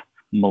of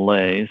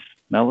Malaise.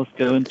 Now let's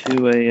go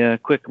into a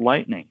quick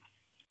lightning.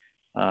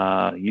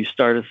 You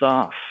start us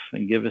off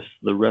and give us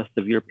the rest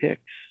of your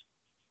picks.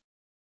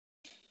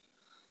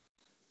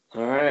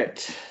 All right.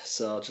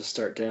 So I'll just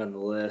start down the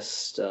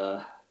list.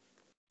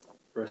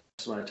 Rest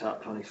of my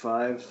top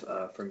 25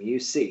 from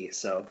UC.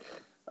 So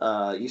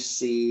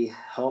UC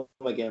home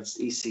against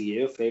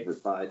ECU,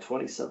 favored by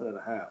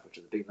 27.5, which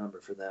is a big number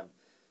for them.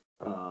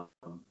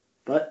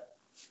 But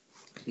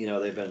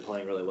they've been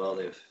playing really well.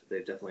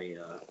 They've definitely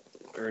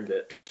earned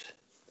it.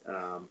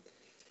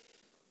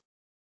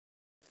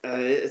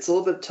 It's a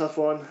little bit tough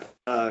one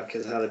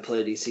because how they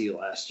played ECU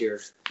last year.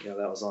 That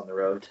was on the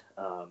road.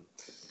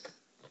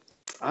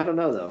 I don't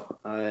know though.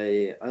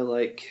 I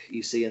like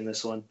UC in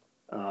this one.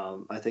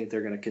 I think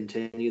they're going to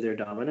continue their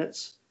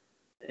dominance,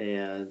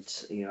 and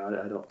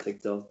I don't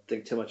think they'll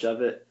think too much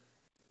of it.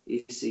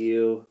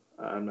 ECU,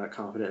 I'm not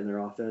confident in their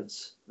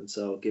offense, and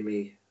so give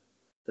me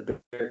the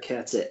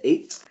Bearcats at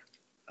 8.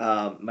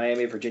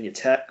 Miami, Virginia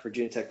Tech.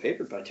 Virginia Tech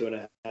favored by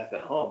 2.5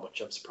 at home,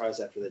 which I'm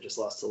surprised after they just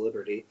lost to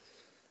Liberty.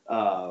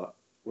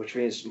 Which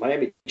means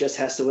Miami just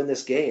has to win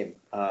this game.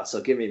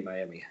 So give me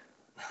Miami.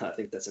 I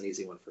think that's an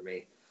easy one for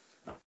me.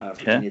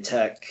 Virginia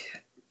Tech,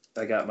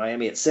 I got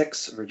Miami at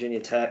 6.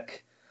 Virginia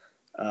Tech,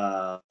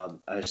 I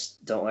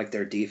just don't like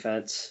their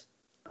defense.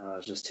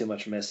 There's just too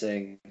much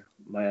missing.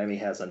 Miami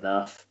has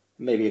enough.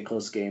 Maybe a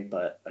close game,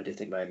 but I do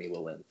think Miami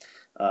will win.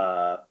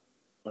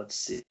 Let's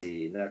see.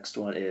 Next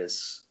one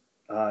is,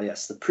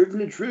 yes, the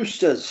Privileged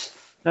Roosters.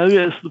 Oh,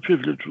 yes, the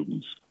Privileged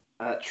Roosters.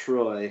 At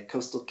Troy,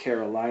 Coastal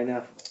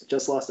Carolina.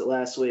 Just lost it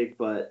last week,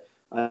 but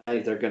I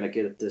think they're going to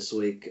get it this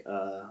week.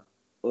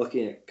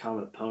 Looking at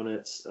common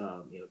opponents,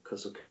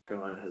 Coastal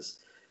Carolina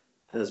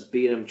has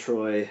beaten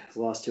Troy,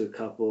 lost to a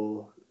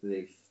couple.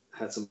 They've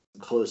had some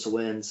close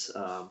wins.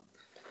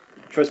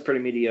 Troy's pretty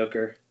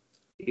mediocre.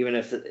 Even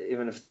if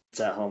it's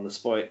at home,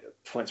 the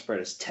point spread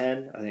is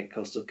 10. I think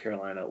Coastal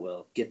Carolina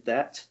will get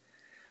that.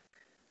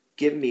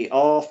 Give me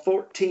all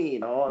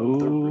 14 on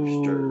the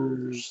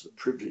Roosters.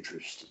 The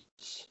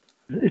Roosters.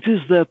 It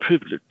is their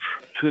privilege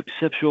to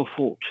accept your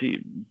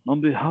 14 on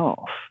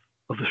behalf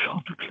of the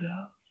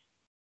Chanticleer.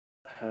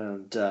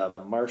 And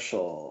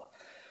Marshall,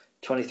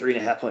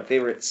 23.5-point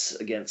favorites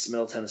against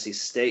Middle Tennessee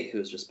State, who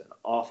has just been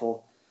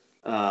awful.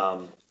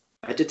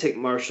 I did take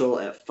Marshall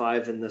at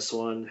 5 in this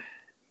one.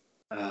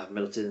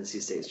 Middle Tennessee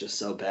State is just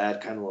so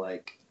bad, kind of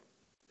like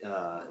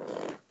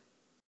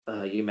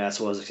UMass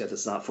was, except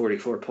it's not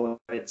 44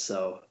 points,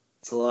 so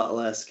it's a lot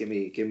less. Give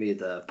me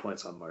the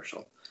points on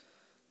Marshall.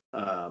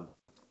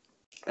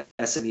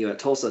 SMU at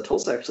Tulsa.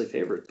 Tulsa actually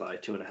favored by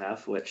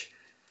 2.5, which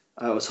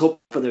I was hoping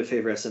they would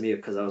favor SMU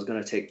because I was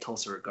going to take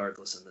Tulsa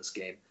regardless in this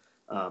game.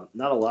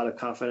 Not a lot of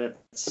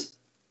confidence.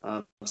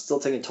 I'm still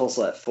taking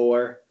Tulsa at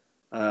 4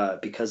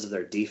 because of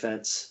their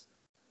defense.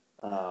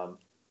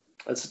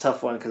 It's a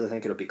tough one because I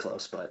think it'll be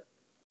close, but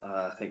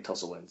I think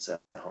Tulsa wins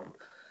at home.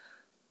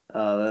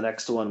 The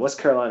next one, West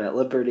Carolina at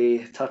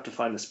Liberty. Tough to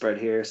find the spread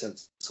here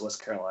since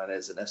West Carolina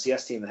is an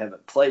FCS team that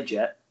haven't played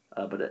yet,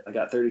 but I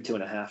got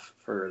 32.5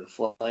 for the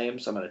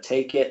Flames, so I'm going to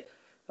take it,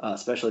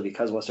 especially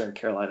because Western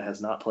Carolina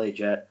has not played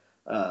yet.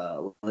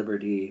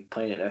 Liberty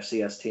playing an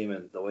FCS team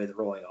and the way they're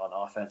rolling on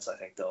offense, I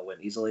think they'll win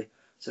easily.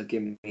 So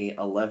give me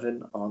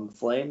 11 on the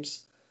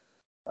Flames.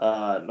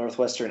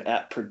 Northwestern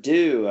at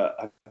Purdue.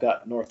 I've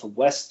got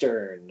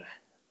Northwestern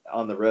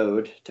on the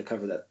road to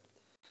cover that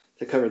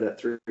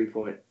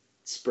 3-point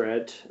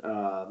spread.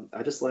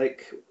 I just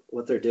like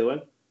what they're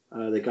doing.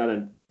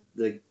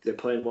 They're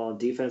playing well on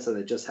defense, and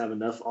they just have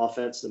enough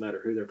offense no matter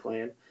who they're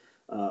playing.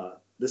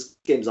 This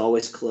game's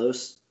always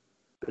close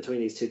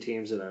between these two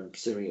teams, and I'm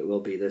assuming it will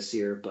be this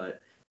year.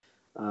 But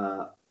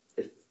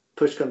if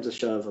push comes to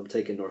shove, I'm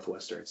taking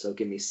Northwestern. So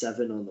give me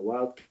 7 on the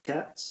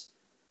Wildcats.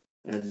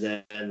 And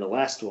then the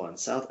last one,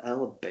 South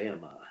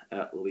Alabama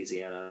at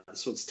Louisiana.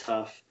 This one's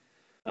tough.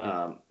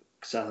 South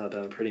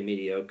Alabama pretty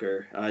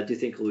mediocre. I do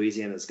think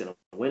Louisiana is going to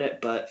win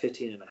it, but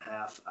 15.5,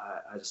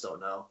 I just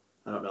don't know.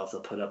 I don't know if they'll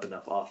put up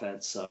enough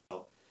offense. So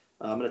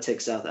I'm going to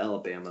take South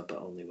Alabama, but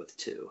only with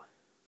 2.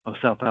 Oh,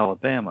 South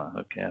Alabama.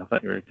 Okay, I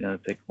thought you were going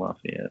to take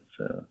Lafayette.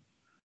 So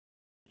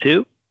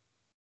 2?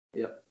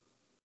 Yep.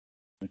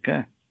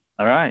 Okay.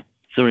 All right.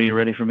 So are you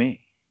ready for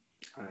me?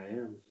 I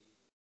am.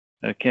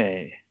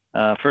 Okay.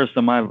 First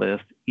on my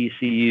list,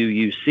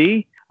 ECU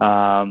UC.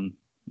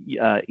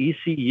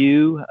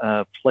 ECU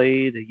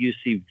played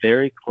UC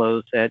very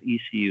close at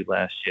ECU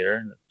last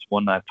year. It's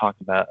one I've talked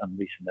about on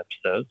recent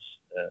episodes.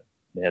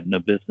 They had no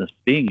business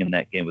being in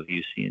that game with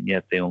UC, and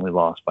yet they only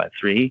lost by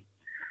 3.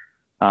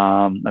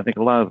 I think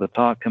a lot of the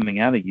talk coming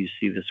out of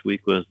UC this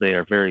week was they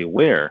are very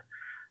aware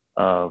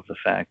of the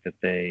fact that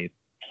they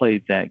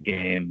played that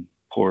game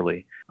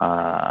poorly.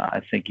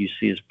 I think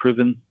UC has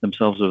proven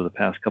themselves over the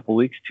past couple of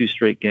weeks, 2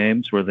 straight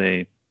games where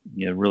they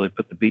really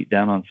put the beat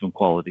down on some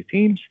quality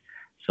teams.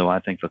 So I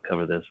think they'll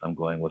cover this. I'm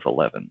going with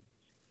 11.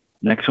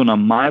 Next one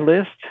on my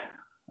list,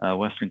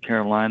 Western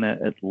Carolina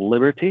at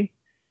Liberty.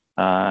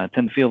 I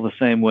tend to feel the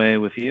same way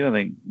with you. I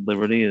think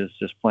Liberty is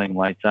just playing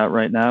lights out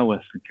right now.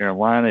 Western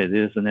Carolina, it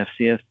is an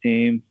FCS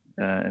team.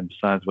 And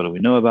besides, what do we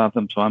know about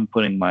them? So I'm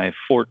putting my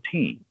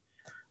 14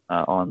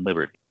 on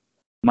Liberty.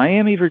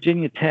 Miami,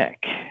 Virginia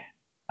Tech.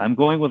 I'm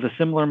going with a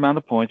similar amount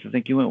of points. I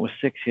think you went with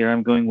 6 here.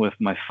 I'm going with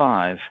my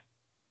 5,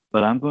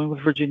 but I'm going with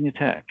Virginia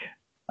Tech.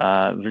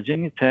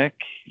 Virginia Tech,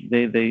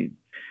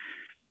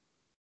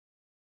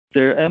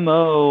 their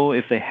MO,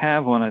 if they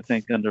have one, I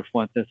think under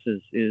Fuentes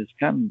is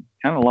kind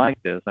of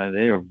like this.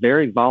 They are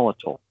very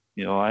volatile.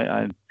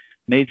 I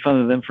made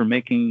fun of them for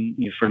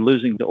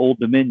losing to Old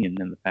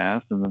Dominion in the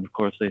past, and then of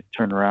course they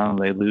turn around and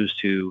they lose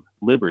to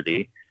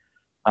Liberty.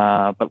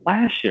 But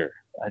last year,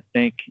 I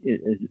think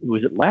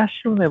was it last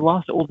year when they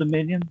lost to Old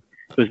Dominion?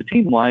 It was a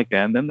team like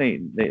that, and then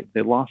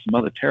they lost some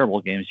other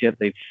terrible games. Yet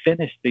they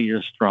finished the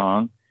year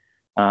strong,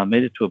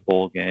 made it to a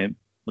bowl game,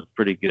 looked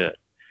pretty good.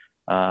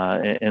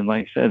 And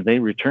like I said, they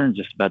returned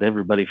just about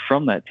everybody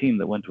from that team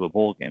that went to a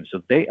bowl game.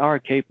 So they are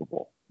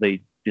capable.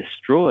 They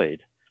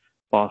destroyed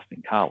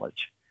Boston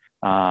College.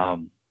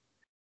 And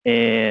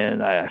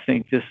I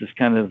think this is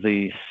kind of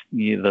the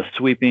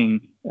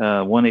sweeping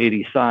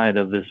 180 side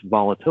of this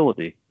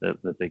volatility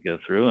that they go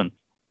through.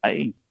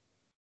 And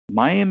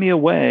Miami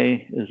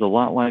away is a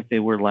lot like they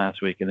were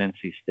last week at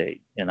NC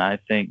State. And I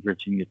think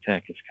Virginia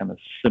Tech is kind of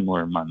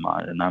similar in my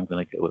mind. And I'm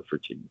going to go with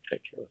Virginia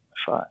Tech here with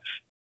my 5.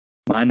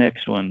 My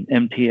next one,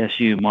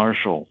 MTSU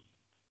Marshall.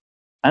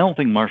 I don't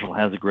think Marshall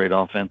has a great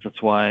offense. That's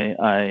why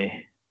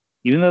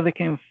even though they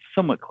came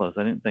somewhat close,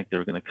 I didn't think they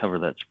were going to cover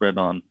that spread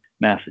on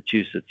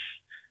Massachusetts,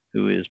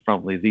 who is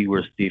probably the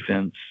worst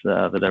defense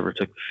that ever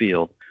took the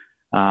field.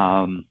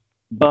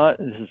 But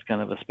this is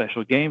kind of a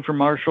special game for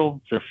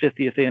Marshall. It's their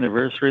 50th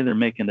anniversary. They're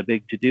making a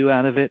big to-do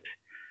out of it.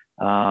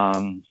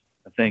 I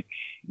think,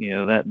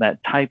 that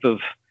type of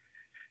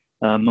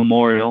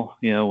memorial,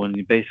 when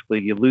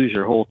you lose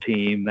your whole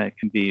team, that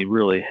can be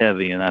really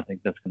heavy, and I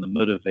think that's going to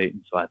motivate.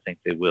 And so I think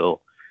they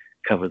will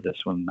cover this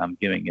one. I'm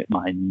giving it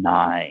my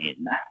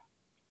 9.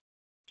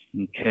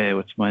 Okay,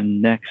 what's my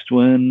next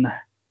one?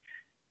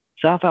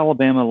 South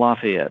Alabama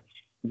Lafayette.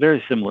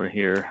 Very similar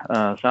here.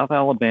 South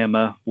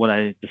Alabama, what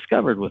I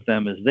discovered with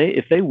them is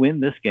if they win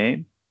this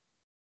game,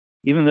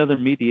 even though they're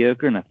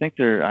mediocre, and I think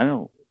they're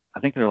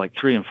like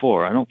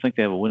 3-4. I don't think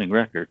they have a winning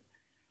record.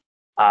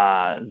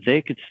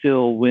 They could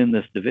still win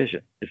this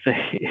division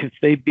if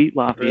they beat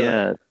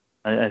Lafayette.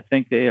 Really? I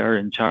think they are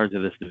in charge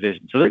of this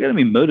division, so they're going to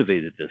be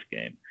motivated this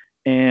game.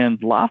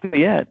 And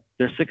Lafayette,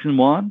 they're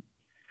 6-1.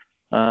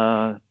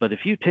 But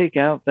if you take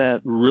out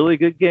that really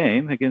good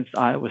game against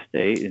Iowa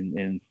State,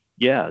 and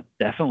yeah,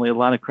 definitely a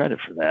lot of credit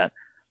for that.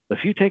 But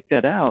if you take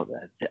that out,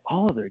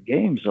 all of their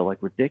games are like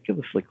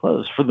ridiculously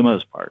close for the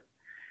most part.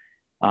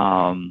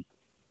 And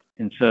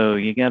so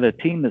you got a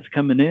team that's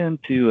coming in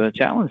to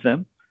challenge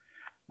them.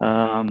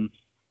 I'm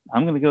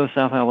going to go with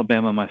South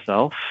Alabama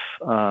myself,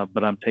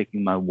 but I'm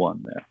taking my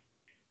 1 there.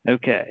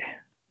 Okay,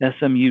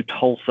 SMU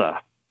Tulsa.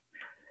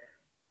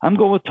 I'm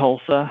going with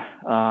Tulsa.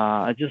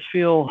 I just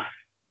feel,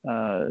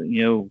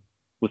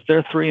 with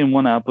their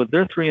 3-1 output,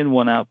 their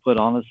 3-1 output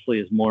honestly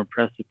is more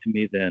impressive to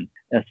me than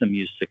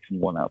SMU's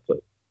 6-1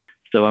 output.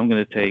 So I'm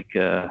going to take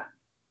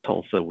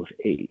Tulsa with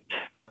 8.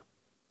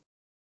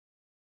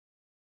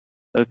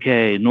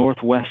 Okay,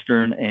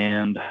 Northwestern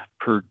and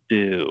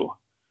Purdue.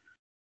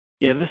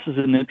 Yeah, this is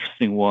an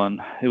interesting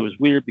one. It was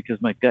weird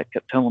because my gut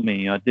kept telling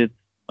me, I did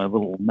my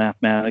little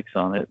mathematics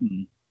on it,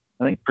 and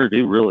I think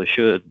Purdue really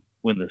should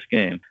win this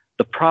game.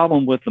 The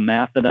problem with the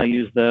math that I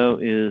use, though,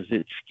 is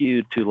it's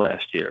skewed to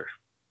last year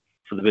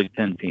for the Big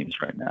Ten teams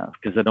right now,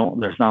 because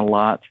there's not a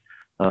lot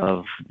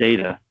of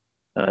data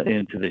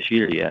into this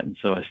year yet, and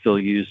so I still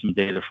use some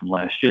data from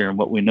last year. And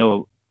what we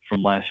know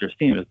from last year's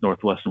team is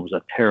Northwestern was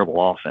a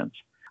terrible offense.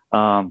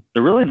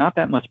 They're really not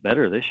that much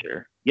better this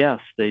year. Yes,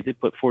 they did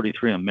put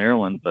 43 on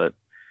Maryland, but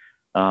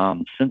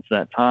since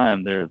that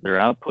time, their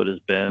output has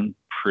been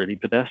pretty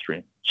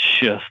pedestrian,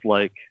 just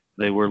like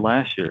they were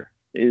last year.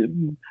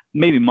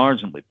 Maybe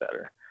marginally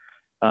better.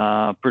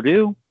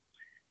 Purdue,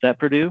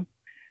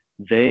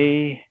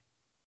 they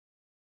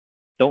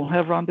don't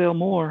have Rondale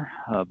Moore,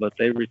 but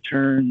they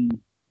return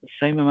the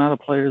same amount of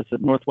players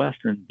that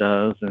Northwestern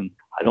does, and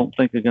I don't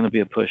think they're going to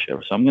be a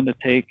pushover. So I'm going to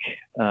take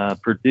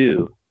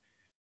Purdue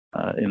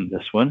in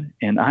this one,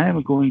 and I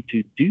am going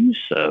to do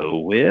so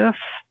with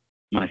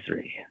my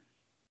 3.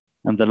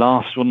 And the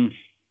last one,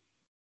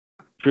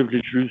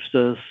 Privileged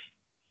Roosters.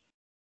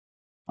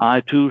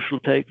 I too shall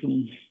take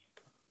them.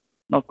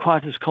 Not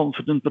quite as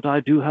confident, but I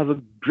do have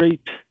a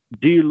great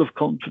deal of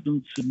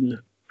confidence in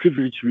the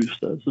Privileged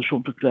Roosters, the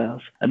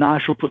Chanticleers, and I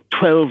shall put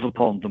 12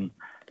 upon them.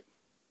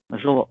 I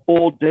shall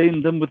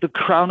ordain them with the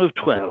crown of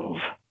 12.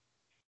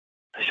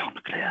 The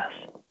Chanticleers.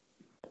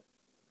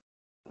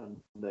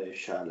 And they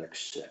shall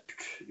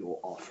accept your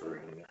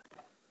offering.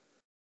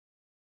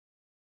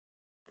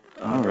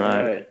 All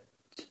right.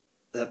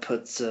 That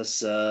puts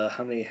us.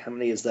 How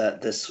many is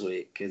that this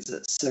week? Is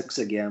it 6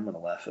 again? I'm gonna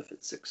laugh if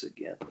it's 6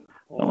 again. I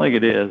don't think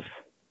it is.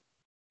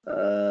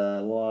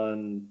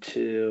 1,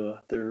 2,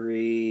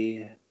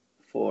 3,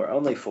 4.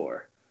 Only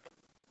 4.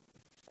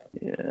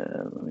 Yeah,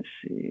 let me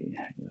see.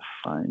 I'm gonna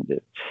find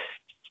it.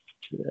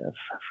 I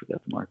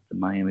forgot to mark the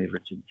Miami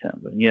Virginia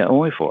 10, but yeah,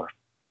 only 4.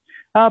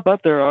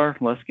 But there are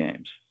less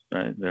games,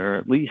 right? There are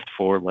at least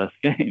 4 less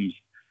games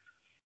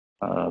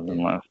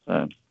than last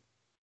time.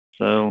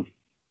 So,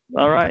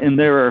 all right, and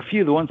there are a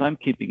few of the ones I'm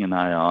keeping an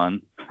eye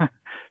on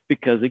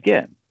because,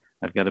 again,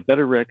 I've got a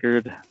better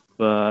record,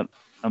 but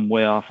I'm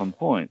way off on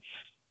points.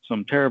 So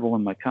I'm terrible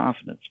in my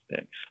confidence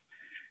picks.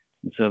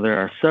 And so there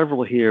are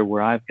several here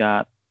where I've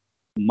got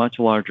much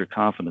larger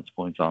confidence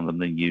points on them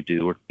than you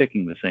do. We're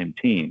picking the same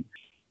team.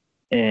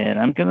 And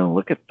I'm going to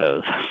look at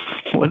those.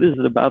 What is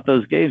it about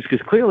those games?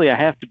 Because clearly I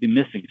have to be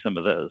missing some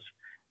of those.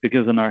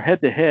 Because in our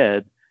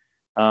head-to-head,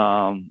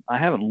 I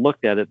haven't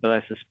looked at it, but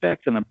I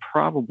suspect that I'm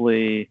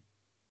probably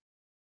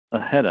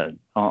ahead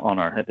on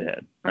our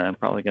head-to-head. Right? I'm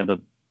probably got a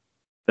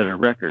better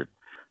record.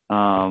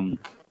 So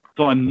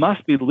I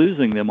must be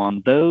losing them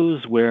on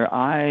those where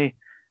I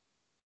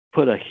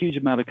put a huge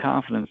amount of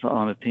confidence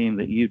on a team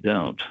that you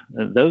don't.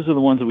 Those are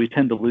the ones that we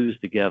tend to lose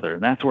together,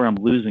 and that's where I'm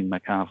losing my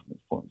confidence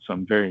points. So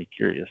I'm very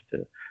curious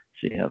to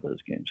see how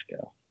those games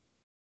go.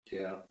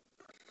 Yeah.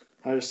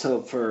 I just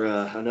hope for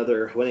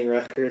another winning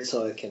record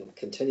so I can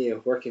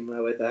continue working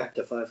my way back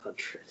to 500.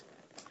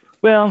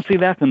 Well, see,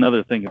 that's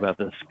another thing about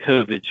this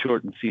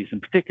COVID-shortened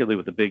season, particularly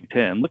with the Big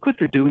Ten. Look what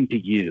they're doing to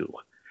you.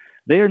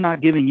 They are not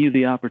giving you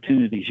the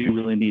opportunities you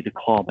really need to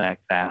claw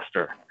back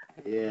faster.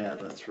 Yeah,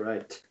 that's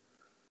right.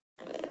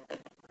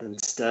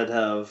 Instead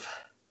of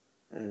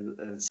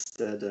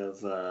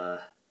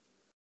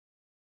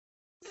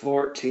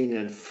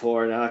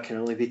 14-4, now it can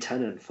only be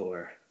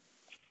 10-4.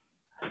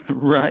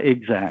 Right,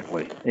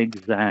 exactly.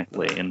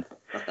 And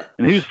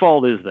whose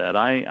fault is that?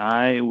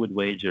 I would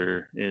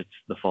wager it's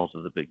the fault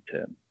of the Big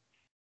Ten.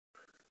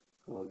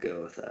 We'll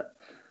go with that.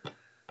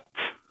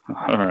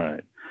 All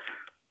right.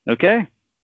 Okay.